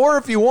rub. Or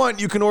if you want,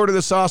 you can order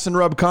the sauce and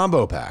rub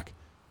combo pack.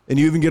 And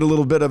you even get a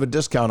little bit of a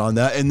discount on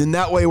that. And then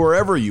that way,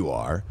 wherever you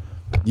are,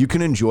 you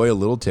can enjoy a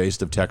little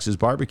taste of Texas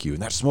barbecue.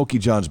 And that Smokey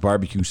John's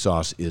barbecue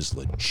sauce is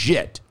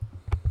legit.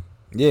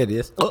 Yeah, it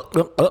is.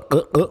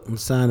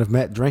 Sign of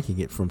Matt drinking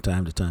it from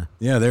time to time.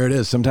 Yeah, there it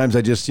is. Sometimes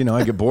I just,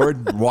 I get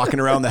bored walking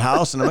around the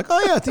house, and I'm like,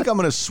 oh, yeah, I think I'm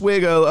going to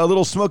swig a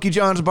little Smokey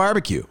John's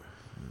barbecue.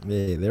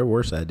 Yeah, they're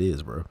worse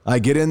ideas, bro. I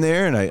get in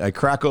there, and I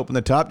crack open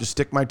the top, just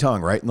stick my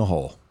tongue right in the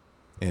hole.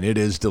 And it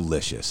is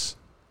delicious.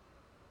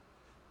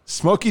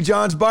 Smokey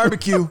John's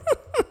barbecue.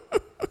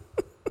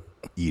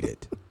 Eat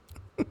it.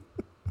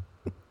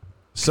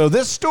 So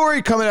this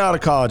story coming out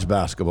of college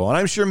basketball, and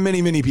I'm sure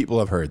many, many people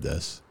have heard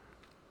this.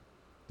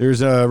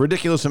 There's a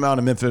ridiculous amount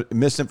of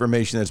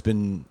misinformation that's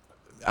been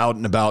out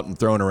and about and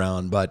thrown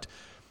around, but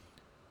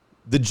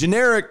the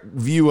generic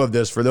view of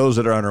this, for those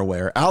that are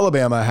unaware,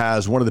 Alabama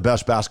has one of the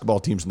best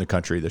basketball teams in the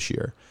country this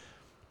year.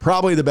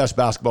 Probably the best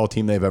basketball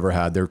team they've ever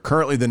had. They're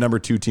currently the number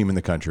 2 team in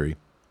the country.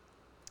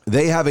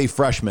 They have a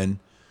freshman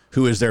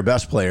who is their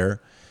best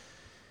player.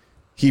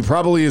 He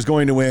probably is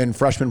going to win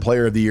Freshman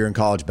Player of the Year in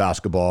college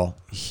basketball.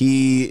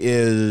 He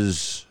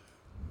is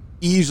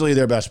easily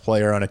their best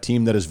player on a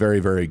team that is very,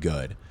 very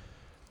good.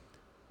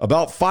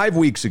 About 5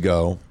 weeks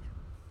ago,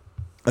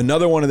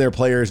 another one of their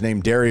players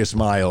named Darius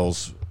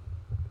Miles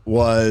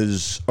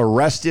was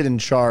arrested and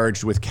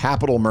charged with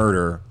capital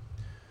murder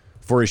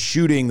for a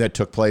shooting that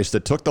took place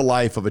that took the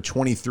life of a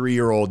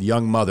 23-year-old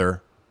young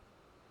mother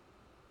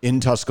in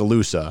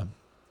Tuscaloosa,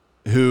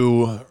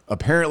 who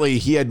apparently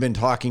he had been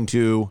talking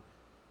to,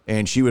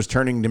 and she was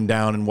turning him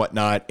down and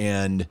whatnot,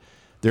 and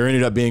there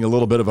ended up being a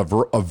little bit of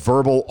a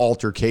verbal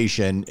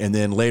altercation, and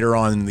then later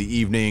on in the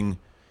evening,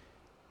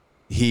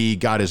 he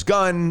got his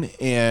gun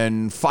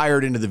and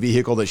fired into the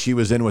vehicle that she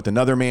was in with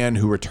another man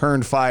who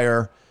returned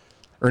fire.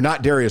 Or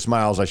not Darius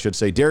Miles, I should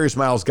say. Darius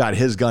Miles got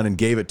his gun and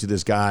gave it to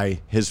this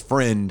guy, his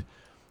friend,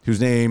 whose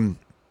name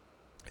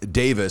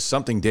Davis,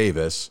 something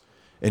Davis.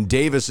 And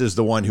Davis is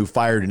the one who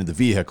fired into the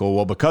vehicle.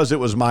 Well, because it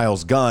was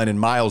Miles' gun and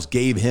Miles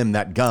gave him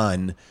that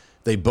gun,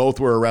 they both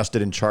were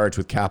arrested and charged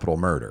with capital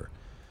murder.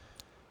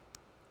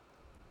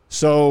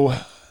 So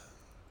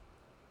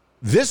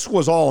this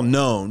was all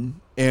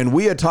known, and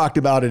we had talked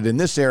about it in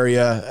this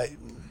area.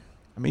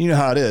 I mean, you know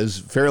how it is,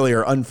 fairly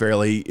or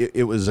unfairly.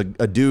 It was a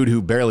dude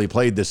who barely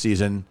played this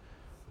season.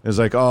 It was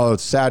like, oh,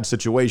 it's a sad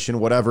situation,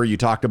 whatever. You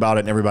talked about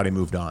it, and everybody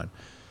moved on.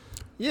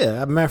 Yeah,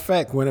 as a matter of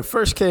fact, when it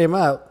first came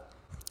out,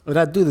 and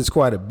I do this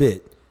quite a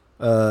bit,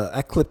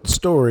 I clipped the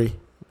story,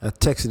 I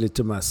texted it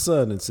to my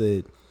son and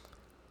said,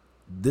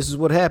 this is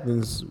what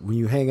happens when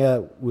you hang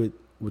out with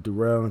the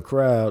round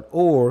crowd,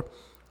 or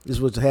this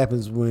is what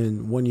happens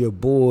when one of your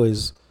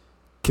boys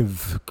can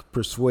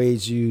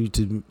persuade you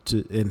to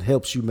and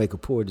helps you make a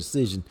poor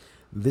decision.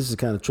 This is the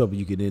kind of trouble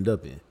you could end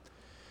up in.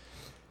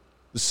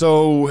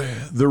 So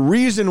the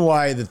reason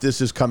why that this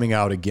is coming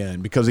out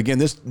again, because again,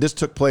 this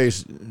took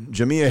place,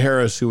 Jamia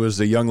Harris, who was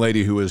the young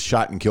lady who was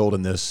shot and killed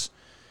in this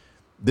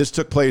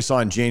took place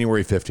on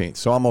January 15th.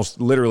 So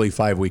almost literally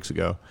 5 weeks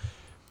ago.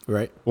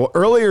 Right. Well,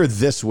 earlier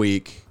this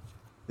week,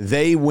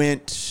 they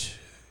went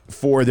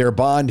for their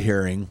bond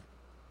hearing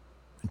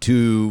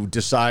to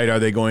decide, are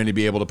they going to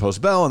be able to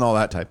post bail and all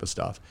that type of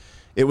stuff.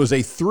 It was a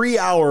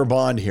 3-hour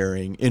bond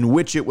hearing in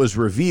which it was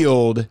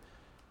revealed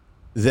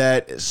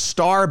that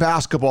star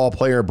basketball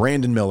player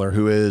Brandon Miller,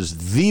 who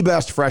is the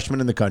best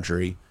freshman in the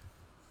country,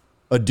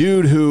 a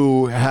dude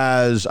who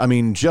has,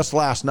 just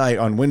last night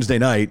on Wednesday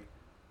night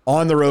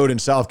on the road in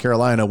South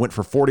Carolina, went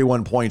for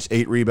 41 points,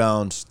 8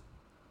 rebounds,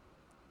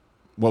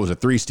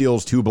 3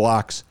 steals, 2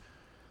 blocks.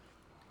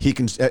 He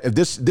can.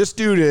 This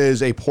dude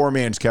is a poor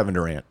man's Kevin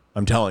Durant.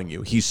 I'm telling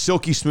you, he's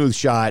silky smooth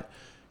shot.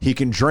 He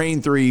can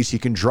drain threes. He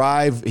can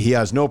drive. He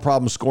has no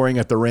problem scoring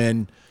at the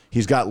rim.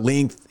 He's got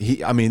length.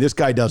 This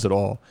guy does it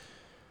all.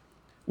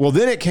 Well,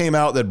 then it came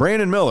out that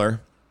Brandon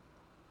Miller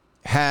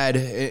had,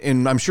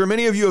 and I'm sure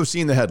many of you have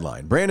seen the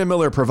headline, Brandon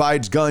Miller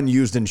provides gun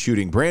used in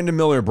shooting. Brandon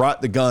Miller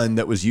brought the gun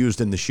that was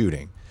used in the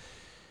shooting.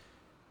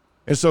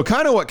 And so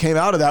kind of what came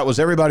out of that was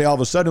everybody all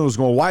of a sudden was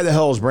going, why the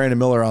hell is Brandon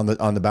Miller on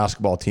the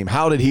basketball team?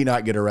 How did he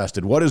not get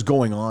arrested? What is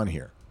going on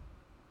here?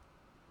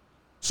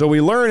 So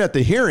we learn at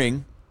the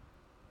hearing,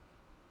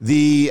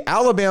 the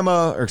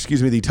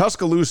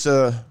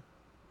Tuscaloosa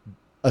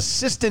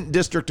assistant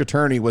district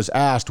attorney was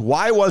asked,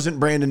 why wasn't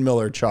Brandon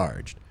Miller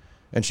charged?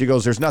 And she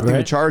goes, there's nothing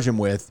to charge him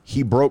with.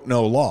 He broke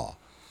no law.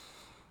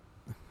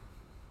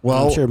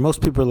 Well, I'm sure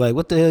most people are like,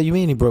 what the hell you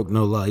mean he broke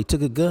no law? He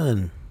took a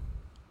gun.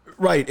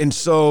 Right. And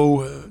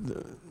so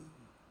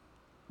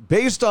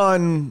based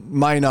on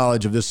my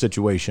knowledge of this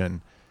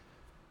situation,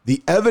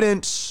 the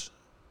evidence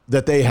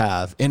that they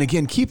have, and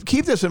again, keep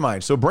this in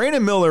mind. So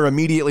Brandon Miller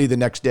immediately the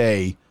next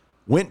day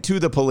went to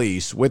the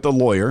police with a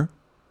lawyer,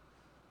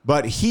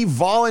 but he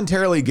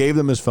voluntarily gave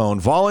them his phone,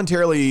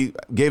 voluntarily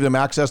gave them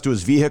access to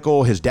his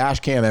vehicle, his dash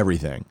cam,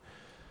 everything.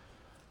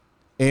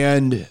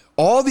 And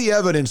all the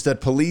evidence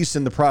that police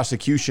and the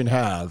prosecution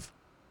have,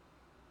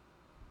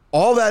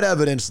 all that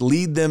evidence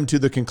lead them to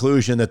the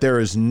conclusion that there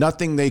is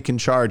nothing they can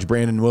charge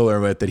Brandon Miller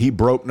with, that he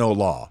broke no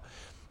law.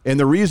 And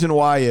the reason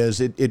why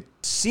is it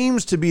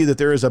seems to be that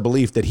there is a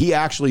belief that he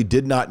actually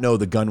did not know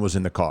the gun was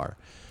in the car.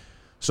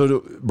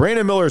 So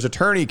Brandon Miller's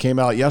attorney came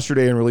out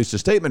yesterday and released a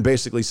statement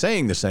basically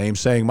saying the same,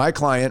 saying my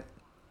client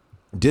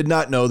did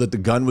not know that the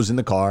gun was in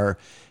the car,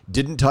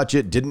 didn't touch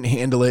it, didn't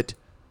handle it.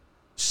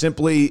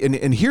 Simply,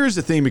 and here's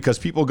the thing, because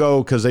people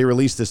go, because they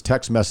released this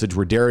text message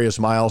where Darius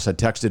Miles had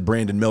texted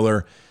Brandon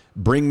Miller,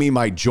 "Bring me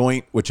my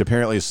joint," which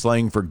apparently is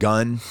slang for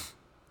gun.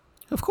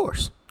 Of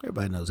course.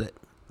 Everybody knows that.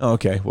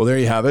 Okay, well, there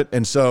you have it.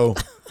 And so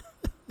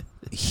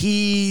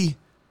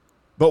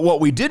but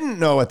what we didn't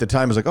know at the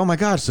time is like, oh my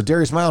gosh, so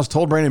Darius Miles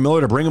told Brandon Miller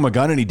to bring him a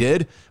gun and he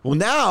did? Well,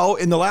 now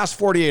in the last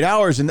 48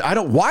 hours, and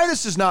why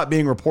this is not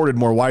being reported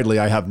more widely,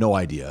 I have no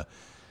idea.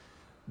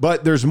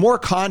 But there's more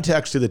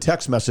context to the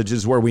text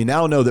messages where we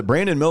now know that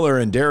Brandon Miller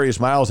and Darius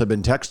Miles have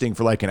been texting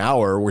for like an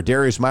hour, where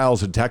Darius Miles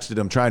had texted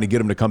him trying to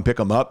get him to come pick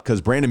him up because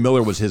Brandon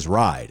Miller was his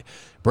ride.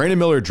 Brandon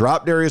Miller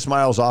dropped Darius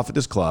Miles off at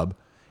this club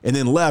and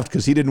then left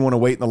because he didn't want to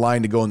wait in the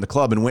line to go in the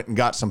club, and went and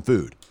got some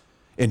food.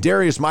 And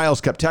Darius Miles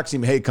kept texting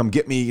him, "Hey, come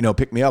get me,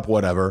 pick me up,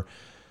 whatever."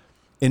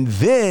 And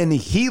then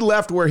he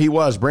left where he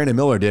was, Brandon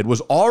Miller did,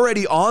 was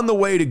already on the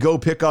way to go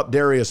pick up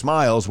Darius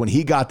Miles when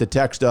he got the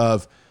text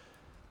of,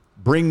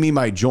 "Bring me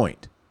my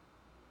joint."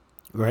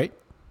 Right.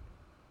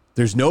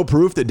 There's no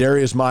proof that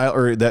Darius Miles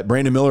or that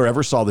Brandon Miller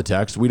ever saw the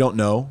text. We don't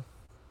know.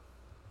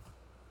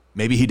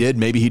 Maybe he did,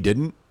 maybe he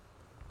didn't.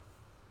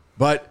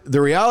 But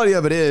the reality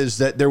of it is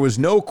that there was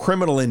no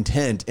criminal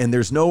intent, and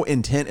there's no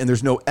intent, and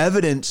there's no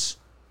evidence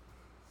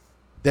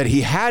that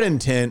he had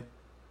intent,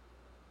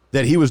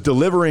 that he was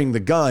delivering the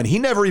gun. He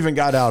never even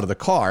got out of the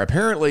car.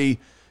 Apparently,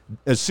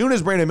 as soon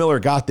as Brandon Miller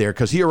got there,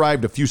 because he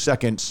arrived a few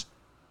seconds,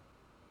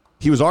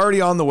 he was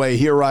already on the way.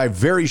 He arrived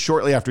very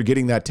shortly after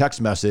getting that text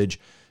message.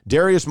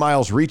 Darius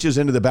Miles reaches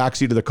into the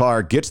backseat of the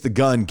car, gets the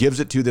gun, gives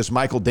it to this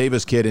Michael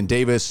Davis kid, and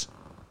Davis,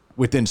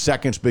 within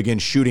seconds,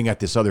 begins shooting at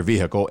this other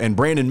vehicle. And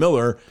Brandon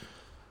Miller,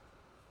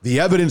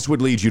 the evidence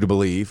would lead you to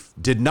believe,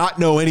 did not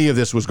know any of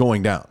this was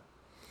going down.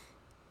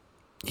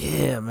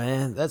 Yeah,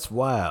 man, that's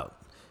wild.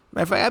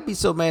 Matter of fact, I'd be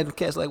so mad at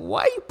cats. Like,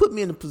 why you put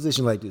me in a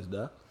position like this,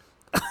 dog?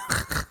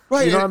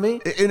 Right. You know what I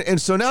mean? And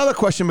so now the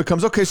question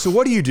becomes, okay, so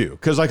what do you do?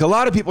 Because like a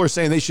lot of people are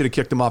saying they should have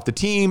kicked him off the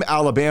team.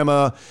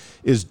 Alabama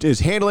is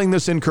handling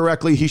this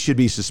incorrectly. He should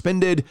be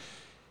suspended.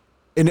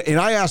 And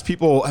I ask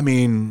people, I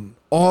mean,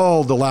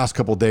 all the last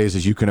couple of days,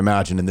 as you can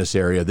imagine in this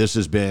area, this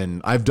has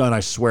been, I've done, I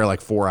swear,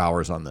 like 4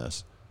 hours on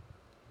this.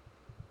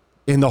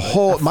 And the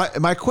whole,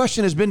 my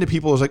question has been to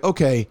people is like,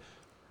 okay,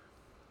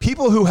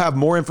 people who have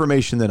more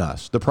information than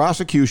us, the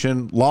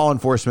prosecution, law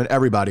enforcement,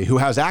 everybody who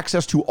has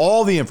access to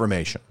all the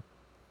information,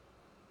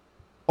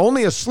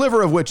 only a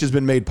sliver of which has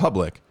been made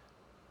public,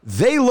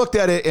 they looked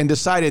at it and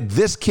decided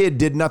this kid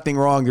did nothing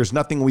wrong. There's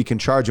nothing we can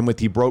charge him with.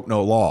 He broke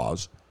no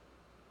laws.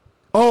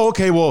 Oh,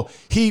 okay, well,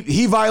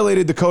 he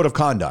violated the code of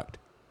conduct.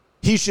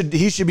 He should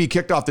be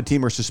kicked off the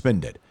team or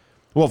suspended.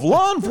 Well, if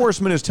law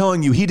enforcement is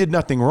telling you he did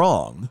nothing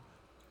wrong,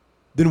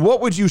 then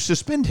what would you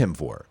suspend him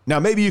for? Now,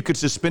 maybe you could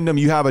suspend him.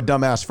 You have a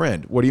dumbass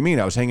friend. What do you mean?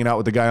 I was hanging out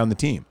with the guy on the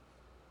team.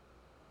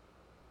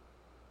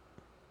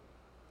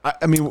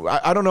 I mean,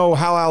 I don't know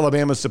how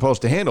Alabama's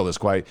supposed to handle this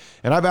quite.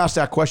 And I've asked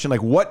that question,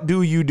 like, what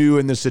do you do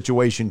in this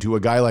situation to a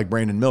guy like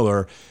Brandon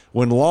Miller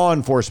when law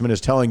enforcement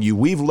is telling you,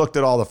 we've looked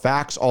at all the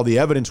facts, all the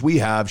evidence we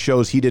have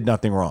shows he did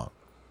nothing wrong?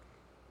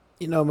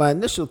 You know, my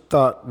initial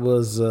thought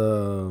was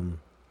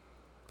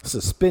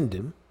suspend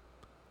him.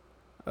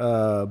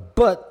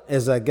 But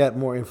as I got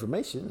more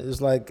information, it's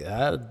like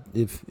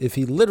if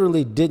he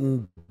literally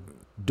didn't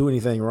do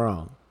anything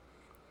wrong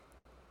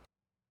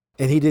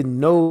and he didn't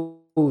know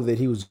that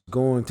he was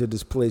going to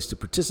this place to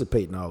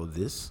participate in all of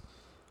this,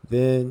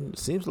 then it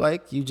seems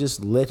like you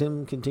just let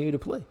him continue to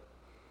play.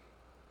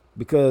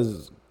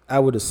 Because I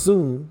would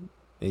assume,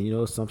 and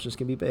assumptions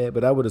can be bad,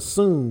 but I would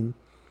assume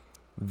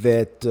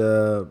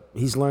that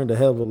he's learned a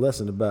hell of a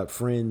lesson about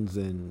friends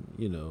and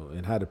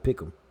and how to pick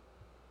them.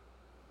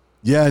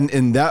 Yeah,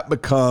 and that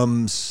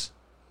becomes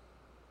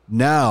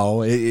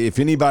now, if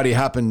anybody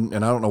happened,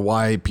 and I don't know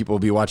why people will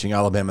be watching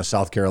Alabama,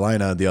 South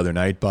Carolina the other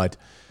night, but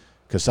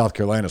because South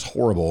Carolina is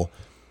horrible,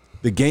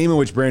 the game in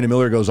which Brandon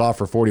Miller goes off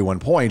for 41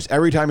 points,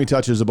 every time he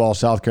touches the ball,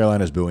 South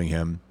Carolina's booing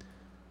him.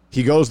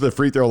 He goes to the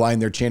free throw line,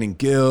 they're chanting,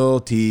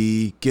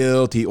 guilty,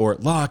 guilty, or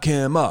lock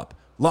him up,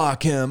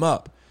 lock him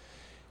up.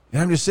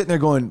 And I'm just sitting there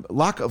going,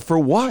 lock up for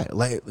what?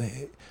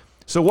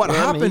 So what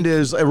happened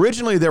is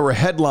originally there were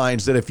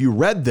headlines that if you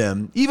read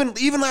them,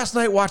 even last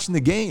night watching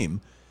the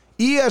game,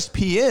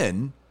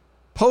 ESPN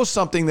posts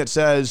something that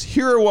says,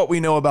 here are what we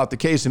know about the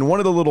case. And one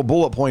of the little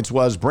bullet points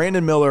was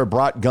Brandon Miller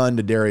brought gun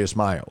to Darius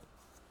Miles.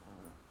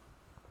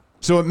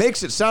 So it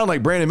makes it sound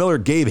like Brandon Miller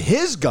gave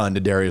his gun to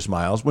Darius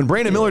Miles when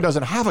Brandon Miller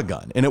doesn't have a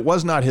gun, and it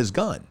was not his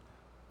gun.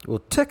 Well,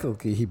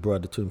 technically, he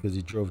brought it to him because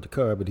he drove the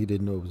car, but he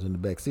didn't know it was in the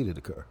back seat of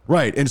the car.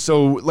 Right. And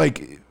so,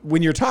 like,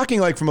 when you're talking,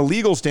 like, from a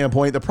legal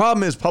standpoint, the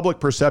problem is public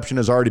perception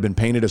has already been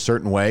painted a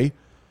certain way.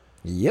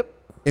 Yep.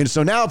 And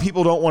so now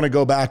people don't want to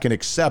go back and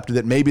accept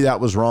that maybe that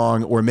was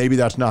wrong or maybe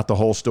that's not the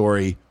whole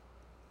story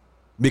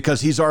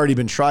because he's already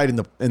been tried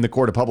in the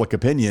court of public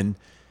opinion,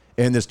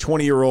 and this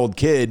 20-year-old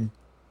kid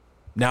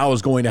now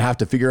is going to have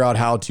to figure out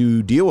how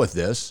to deal with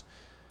this.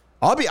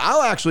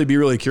 I'll actually be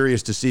really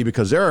curious to see,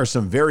 because there are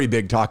some very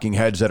big talking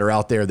heads that are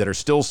out there that are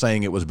still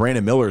saying it was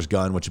Brandon Miller's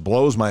gun, which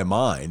blows my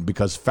mind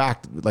because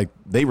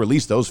they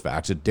released those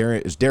facts.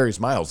 It's Darius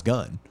Miles'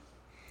 gun.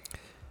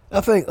 I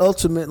think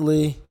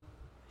ultimately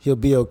he'll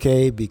be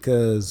okay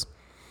because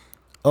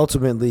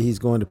ultimately he's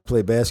going to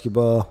play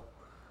basketball.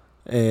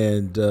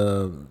 And,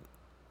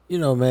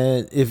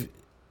 man, if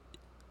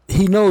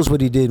he knows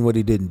what he did and what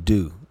he didn't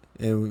do.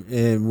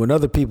 And when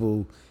other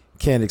people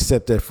can't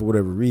accept that for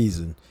whatever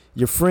reason,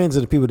 your friends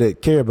and the people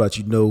that care about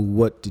you know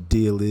what the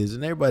deal is.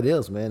 And everybody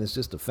else, man, is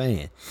just a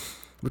fan.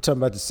 We're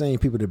talking about the same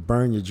people that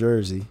burn your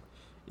jersey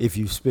if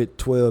you spent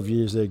 12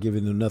 years there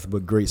giving them nothing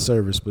but great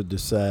service but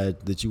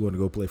decide that you want to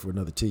go play for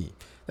another team.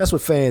 That's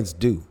what fans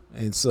do.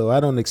 And so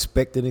I don't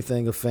expect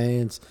anything of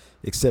fans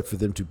except for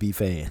them to be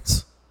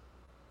fans.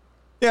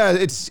 Yeah,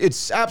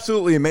 it's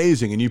absolutely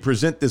amazing. And you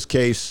present this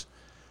case,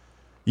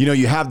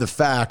 you have the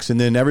facts,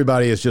 and then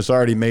everybody has just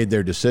already made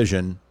their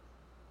decision.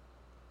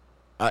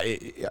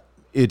 And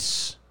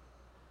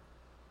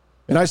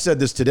I said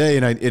this today,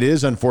 and it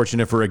is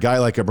unfortunate for a guy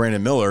like a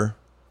Brandon Miller,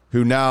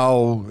 who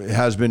now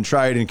has been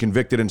tried and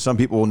convicted, and some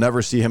people will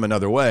never see him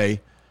another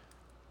way.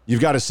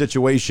 You've got a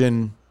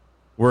situation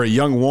where a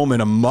young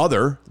woman, a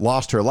mother,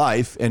 lost her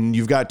life, and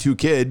you've got two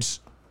kids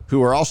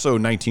who are also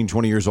 19,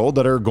 20 years old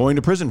that are going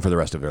to prison for the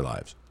rest of their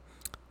lives.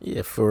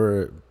 Yeah,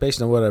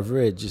 based on what I've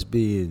read, just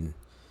being,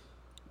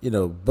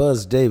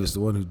 Buzz Davis, the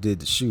one who did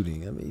the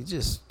shooting. I mean,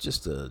 he's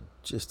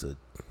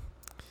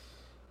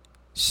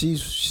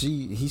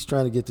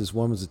trying to get this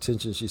woman's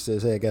attention. She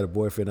says, "Hey, I got a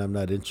boyfriend. I'm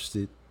not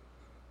interested."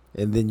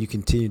 And then you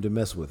continue to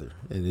mess with her,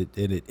 and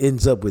it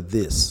ends up with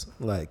this.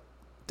 Like,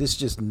 this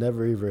just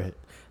never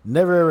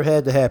ever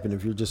had to happen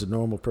if you're just a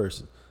normal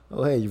person.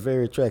 Oh, hey, you're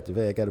very attractive.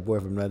 Hey, I got a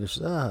boyfriend. I'm not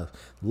interested.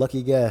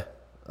 Lucky guy.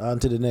 On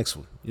to the next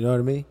one. You know what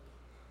I mean?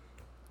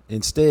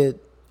 Instead,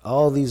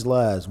 all these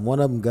lies. One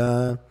of them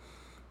gone.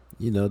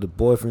 The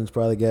boyfriend's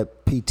probably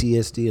got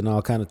PTSD and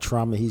all kind of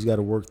trauma he's got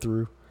to work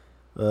through.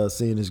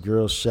 Seeing his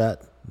girl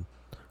shot.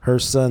 Her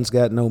son's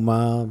got no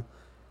mom.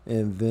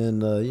 And then,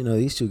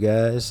 these two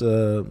guys,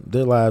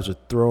 their lives are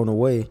thrown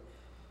away.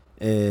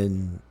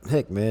 And,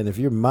 heck, man, if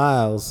you're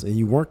Miles and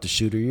you weren't the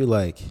shooter, you're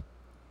like,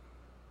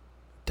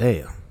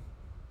 damn.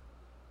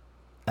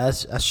 I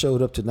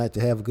showed up tonight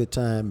to have a good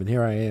time, and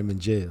here I am in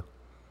jail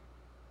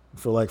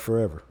for, like,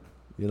 forever.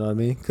 You know what I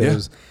mean?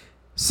 Because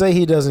say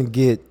he doesn't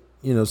get,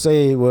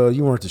 say, well,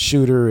 you weren't the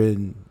shooter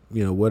and,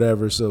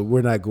 whatever, so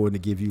we're not going to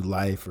give you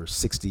life or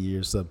 60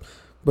 years or something,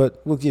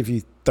 but we'll give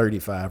you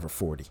 35 or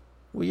 40.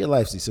 Well, your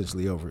life's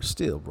essentially over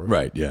still, bro.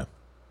 Right, yeah.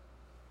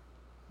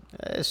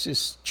 It's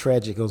just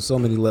tragic on so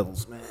many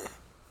levels, man.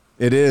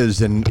 It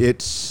is, and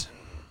it's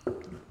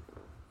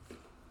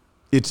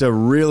a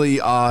really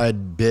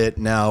odd bit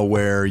now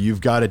where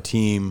you've got a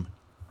team,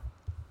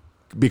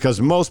 because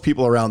most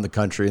people around the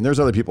country, and there's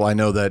other people I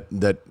know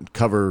that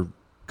cover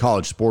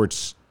college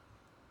sports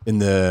in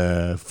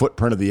the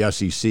footprint of the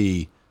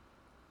SEC,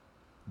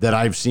 that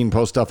I've seen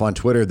post stuff on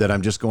Twitter that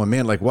I'm just going,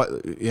 man, like what?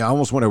 I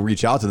almost want to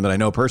reach out to them that I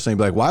know personally and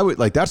be like, why would,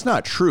 like, that's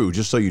not true,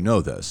 just so you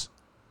know this.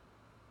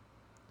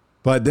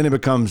 But then it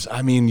becomes,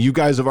 you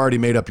guys have already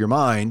made up your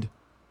mind.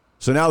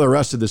 So now the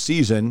rest of the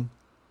season,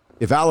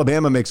 if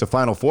Alabama makes a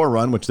Final Four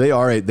run, which they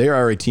are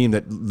a team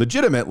that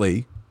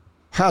legitimately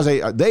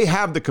they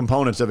have the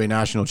components of a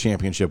national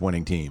championship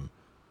winning team.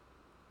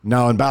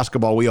 Now in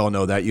basketball, we all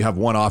know that you have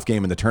one off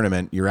game in the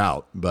tournament, you're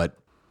out, but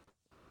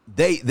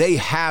they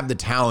have the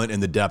talent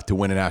and the depth to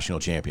win a national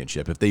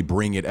championship if they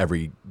bring it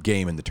every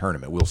game in the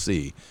tournament. We'll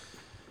see.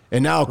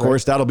 And now, of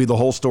course, that'll be the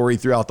whole story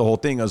throughout the whole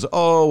thing is,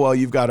 oh, well,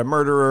 you've got a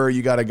murderer,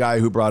 you got a guy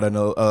who brought in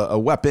a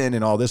weapon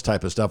and all this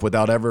type of stuff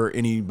without ever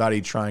anybody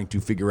trying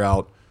to figure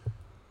out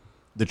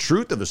the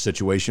truth of the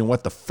situation,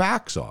 what the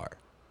facts are.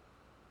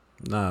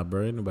 Nah,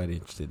 bro, ain't nobody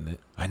interested in it.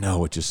 I know,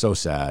 which is so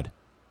sad.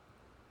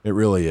 It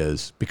really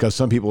is, because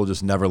some people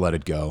just never let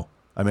it go.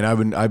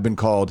 I've been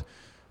called,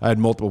 I had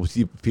multiple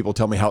people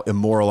tell me how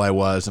immoral I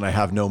was and I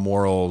have no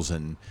morals,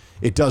 and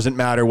it doesn't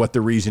matter what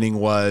the reasoning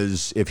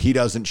was. If he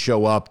doesn't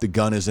show up, the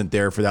gun isn't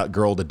there for that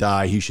girl to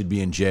die. He should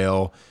be in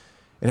jail.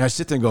 And I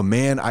sit there and go,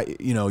 man,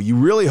 you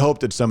really hope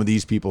that some of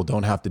these people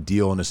don't have to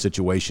deal in a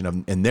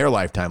situation in their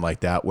lifetime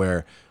like that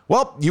where,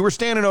 well, you were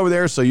standing over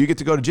there, so you get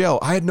to go to jail.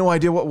 I had no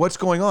idea what's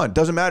going on.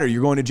 Doesn't matter.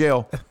 You're going to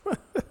jail.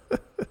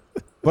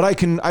 But I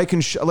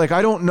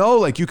don't know.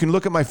 Like, you can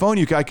look at my phone.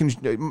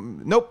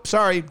 Nope,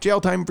 sorry.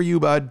 Jail time for you,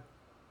 bud.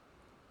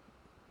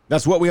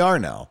 That's what we are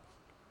now.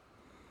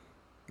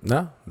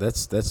 No,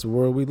 that's the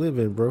world we live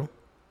in, bro.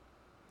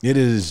 It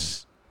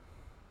is.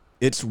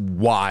 It's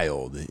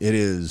wild. It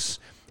is.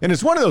 And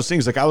it's one of those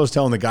things, like I was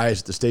telling the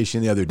guys at the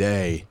station the other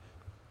day,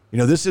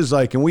 this is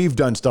like, and we've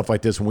done stuff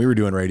like this when we were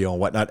doing radio and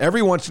whatnot.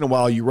 Every once in a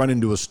while you run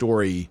into a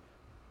story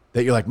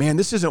that you're like, man,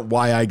 this isn't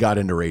why I got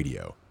into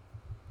radio.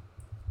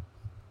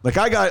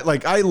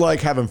 I like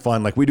having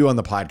fun like we do on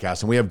the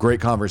podcast, and we have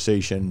great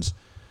conversations.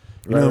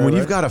 When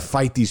you've got to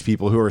fight these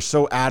people who are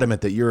so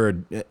adamant that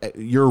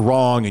you're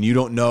wrong and you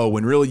don't know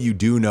when really you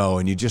do know,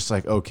 and you just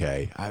like,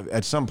 okay,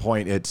 at some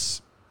point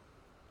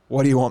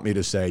What do you want me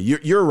to say?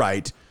 You're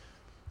right.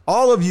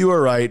 All of you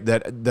are right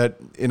that,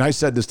 and I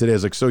said this today, I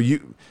was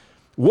like,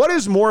 what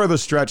is more of a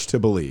stretch to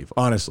believe,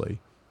 honestly,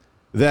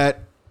 that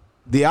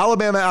the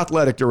Alabama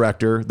athletic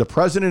director, the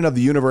president of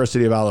the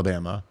University of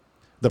Alabama,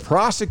 the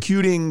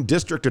prosecuting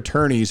district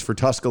attorneys for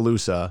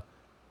Tuscaloosa,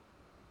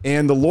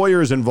 and the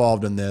lawyers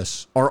involved in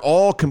this are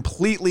all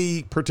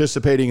completely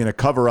participating in a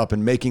cover-up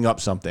and making up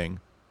something?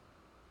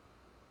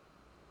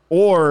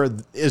 Or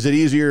is it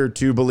easier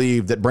to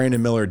believe that Brandon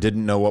Miller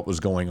didn't know what was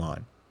going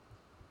on?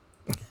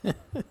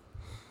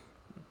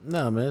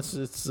 No, man,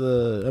 it's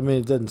I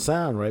mean, it doesn't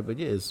sound right, but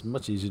yeah, it's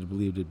much easier to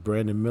believe that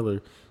Brandon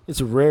Miller. It's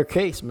a rare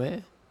case,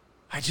 man.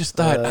 I just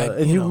thought,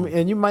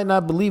 and you might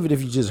not believe it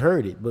if you just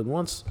heard it, but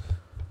once,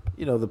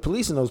 the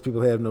police and those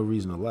people have no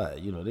reason to lie.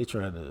 They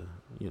trying to,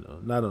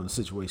 not on a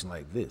situation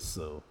like this.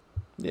 So,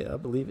 yeah, I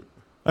believe it.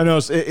 I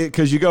know,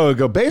 because you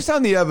go based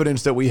on the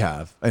evidence that we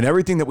have and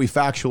everything that we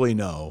factually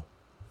know.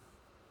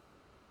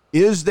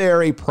 Is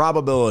there a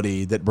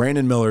probability that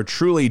Brandon Miller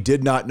truly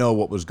did not know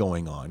what was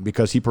going on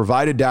because he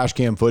provided dash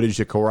cam footage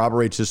that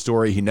corroborates his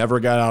story? He never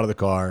got out of the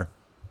car.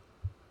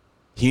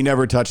 He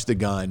never touched the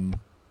gun.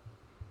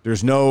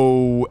 There's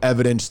no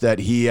evidence that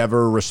he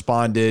ever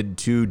responded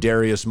to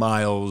Darius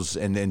Miles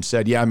and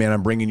said, yeah, man,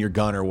 I'm bringing your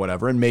gun or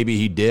whatever. And maybe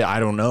he did. I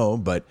don't know.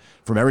 But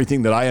from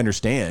everything that I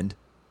understand,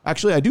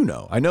 actually, I do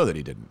know. I know that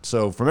he didn't.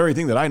 So from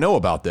everything that I know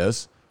about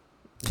this,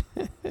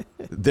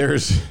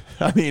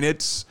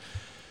 it's...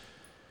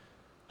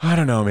 I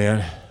don't know,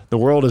 man. The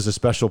world is a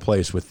special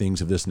place with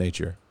things of this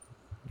nature.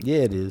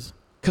 Yeah, it is.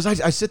 Because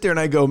I sit there and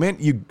I go, man,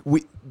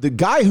 the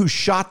guy who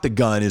shot the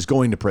gun is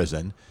going to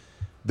prison.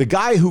 The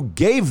guy who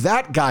gave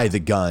that guy the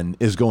gun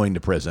is going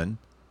to prison.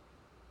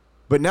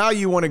 But now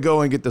you want to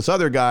go and get this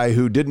other guy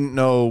who didn't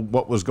know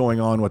what was going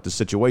on, what the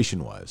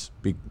situation was.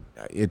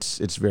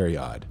 It's very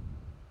odd.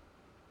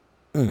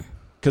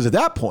 Because at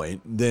that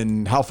point,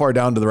 then how far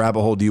down to the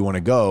rabbit hole do you want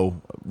to go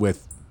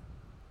with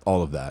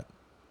all of that?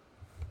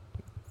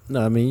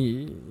 No, I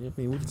mean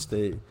we can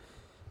stay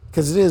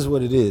because it is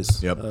what it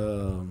is. Yep.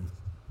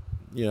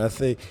 I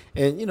think,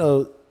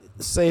 and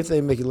same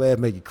thing, make you laugh,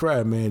 make you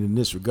cry, man. In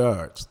this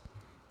regards,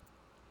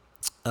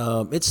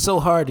 it's so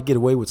hard to get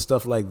away with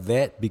stuff like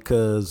that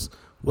because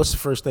what's the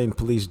first thing the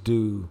police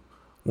do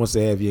once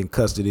they have you in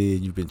custody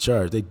and you've been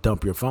charged? They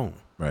dump your phone,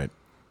 right?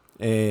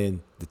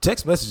 And the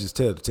text messages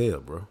tell the tale,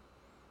 bro.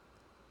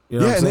 You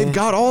know yeah, and they've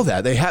got all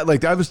that. They had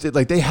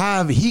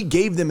he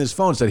gave them his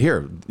phone, said,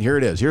 here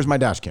it is. Here's my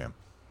dash cam.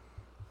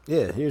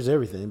 Yeah, here's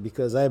everything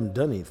because I haven't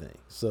done anything.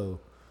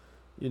 So,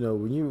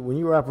 when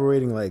you're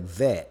operating like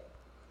that,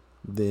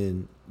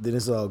 then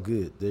it's all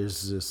good. You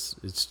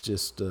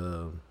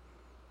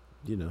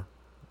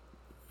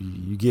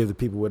give the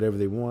people whatever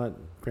they want.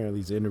 Apparently,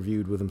 he's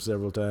interviewed with them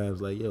several times.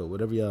 Like, yo,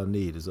 whatever y'all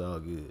need is all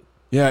good.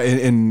 Yeah,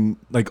 and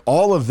like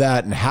all of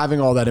that and having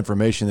all that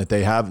information that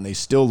they have, and they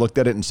still looked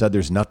at it and said,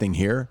 "There's nothing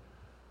here."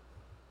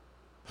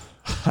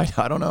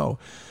 I don't know.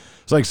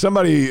 It's like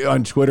somebody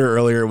on Twitter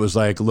earlier was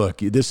like, look,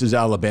 this is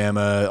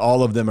Alabama.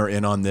 All of them are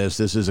in on this.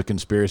 This is a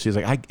conspiracy. It's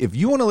like, if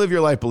you want to live your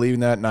life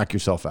believing that, knock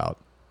yourself out.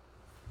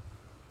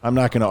 I'm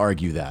not going to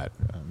argue that.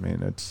 I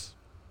mean,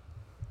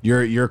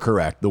 you're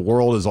correct. The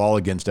world is all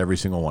against every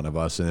single one of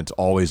us, and it's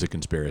always a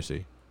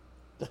conspiracy.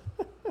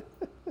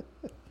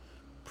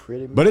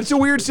 Pretty much. But it's a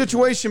weird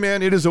situation,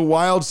 man. It is a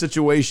wild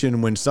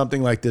situation when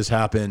something like this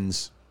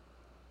happens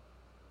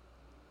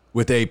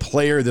with a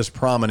player this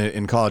prominent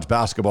in college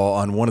basketball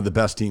on one of the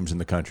best teams in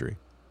the country.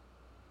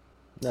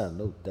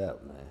 No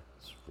doubt, man.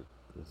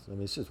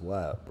 It's just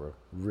wild, bro.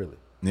 Really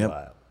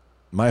wild.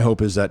 My hope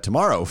is that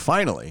tomorrow,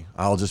 finally,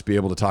 I'll just be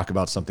able to talk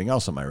about something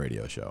else on my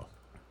radio show.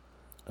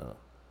 Oh.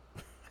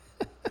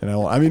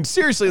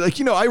 Seriously,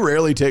 I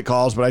rarely take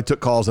calls, but I took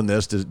calls on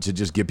this to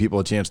just give people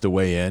a chance to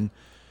weigh in.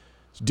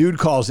 This dude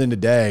calls in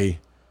today.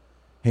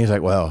 He's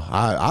like, well,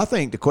 I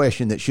think the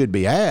question that should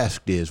be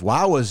asked is,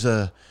 why was...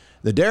 the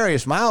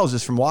Darius Miles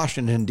is from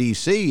Washington,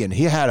 D.C., and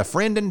he had a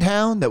friend in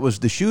town that was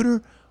the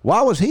shooter.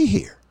 Why was he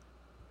here?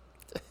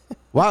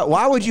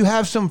 Why would you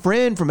have some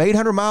friend from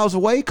 800 miles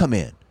away come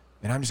in?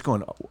 And I'm just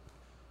going,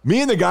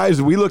 me and the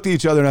guys, we looked at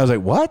each other, and I was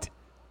like, what? I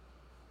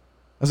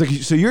was like,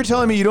 so you're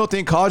telling me you don't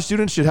think college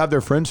students should have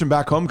their friends from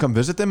back home come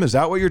visit them? Is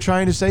that what you're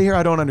trying to say here?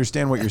 I don't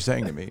understand what you're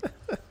saying to me.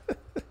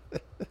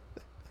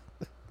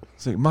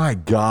 It's like, my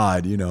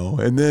God,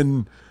 and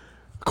then...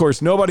 Of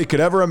course, nobody could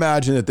ever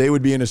imagine that they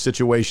would be in a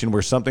situation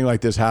where something like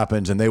this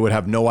happens and they would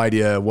have no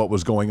idea what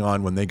was going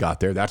on when they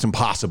got there. That's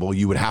impossible.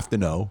 You would have to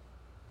know.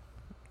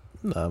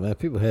 No, man,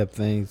 people have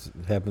things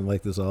happen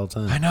like this all the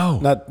time. I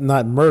know.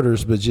 Not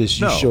murders, but just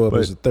you show up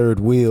as a third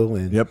wheel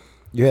and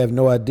you have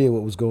no idea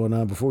what was going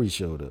on before you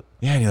showed up.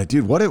 Yeah, and you're like,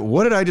 dude,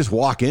 what did I just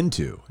walk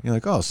into? And you're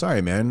like, oh,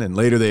 sorry, man. And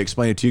later they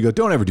explain it to you. Go,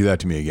 don't ever do that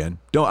to me again.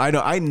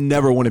 I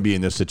never want to be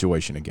in this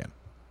situation again.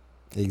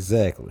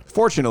 Exactly.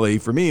 Fortunately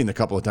for me, in the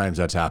couple of times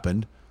that's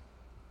happened,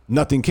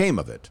 nothing came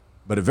of it.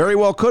 But it very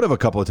well could have a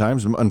couple of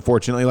times,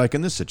 unfortunately, like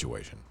in this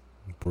situation.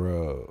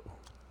 Bro.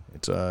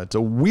 It's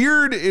a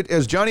weird,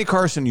 as Johnny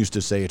Carson used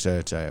to say, it's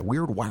a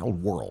weird,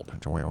 wild world.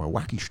 It's a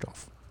wacky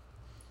stuff.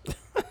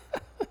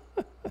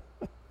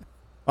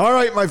 All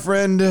right, my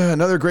friend,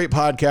 another great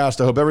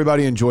podcast. I hope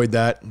everybody enjoyed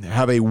that.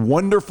 Have a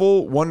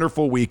wonderful,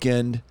 wonderful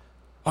weekend.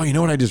 Oh, you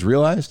know what I just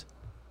realized?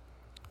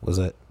 What's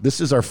that? This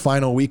is our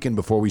final weekend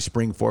before we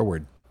spring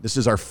forward. This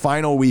is our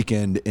final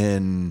weekend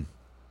in...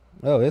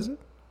 Oh, is it?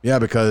 Yeah,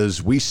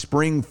 because we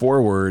spring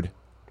forward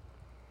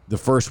the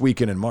first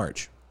weekend in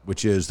March,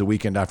 which is the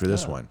weekend after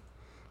this one.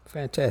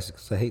 Fantastic.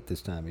 'Cause I hate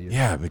this time of year.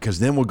 Yeah, because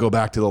then we'll go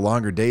back to the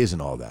longer days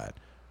and all that.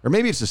 Or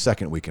maybe it's the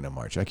second weekend of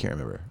March. I can't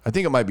remember. I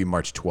think it might be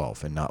March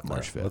 12th and not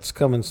March 5th. It's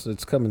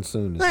coming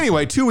soon.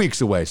 Anyway, 2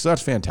 weeks away, so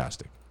that's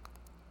fantastic.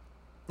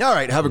 All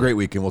right, have a great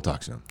weekend. We'll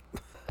talk soon.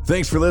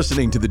 Thanks for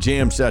listening to the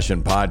Jam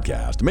Session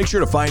Podcast. Make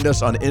sure to find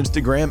us on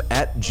Instagram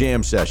at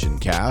Jam Session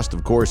Cast.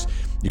 Of course,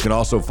 you can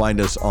also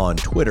find us on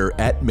Twitter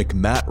at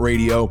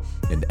McMattRadio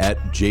and at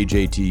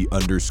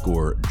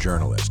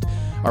JJT_journalist.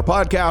 Our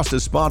podcast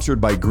is sponsored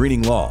by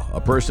Greening Law,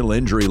 a personal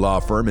injury law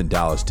firm in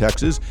Dallas,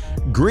 Texas.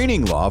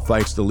 Greening Law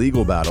fights the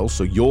legal battle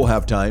so you'll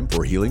have time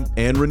for healing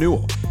and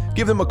renewal.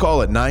 Give them a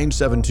call at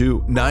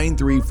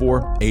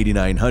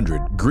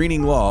 972-934-8900.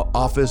 Greening Law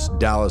Office,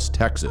 Dallas,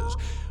 Texas.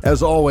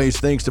 As always,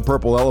 thanks to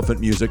Purple Elephant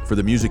Music for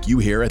the music you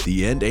hear at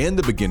the end and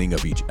the beginning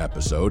of each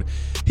episode.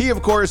 He,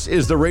 of course,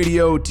 is the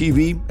radio,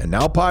 TV, and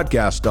now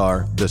podcast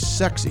star, the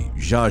sexy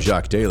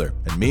Jean-Jacques Taylor.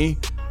 And me,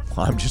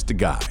 I'm just a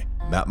guy,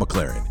 Matt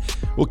McLaren.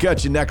 We'll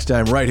catch you next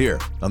time right here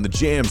on the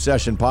Jam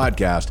Session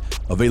Podcast,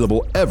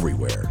 available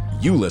everywhere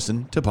you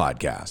listen to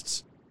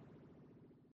podcasts.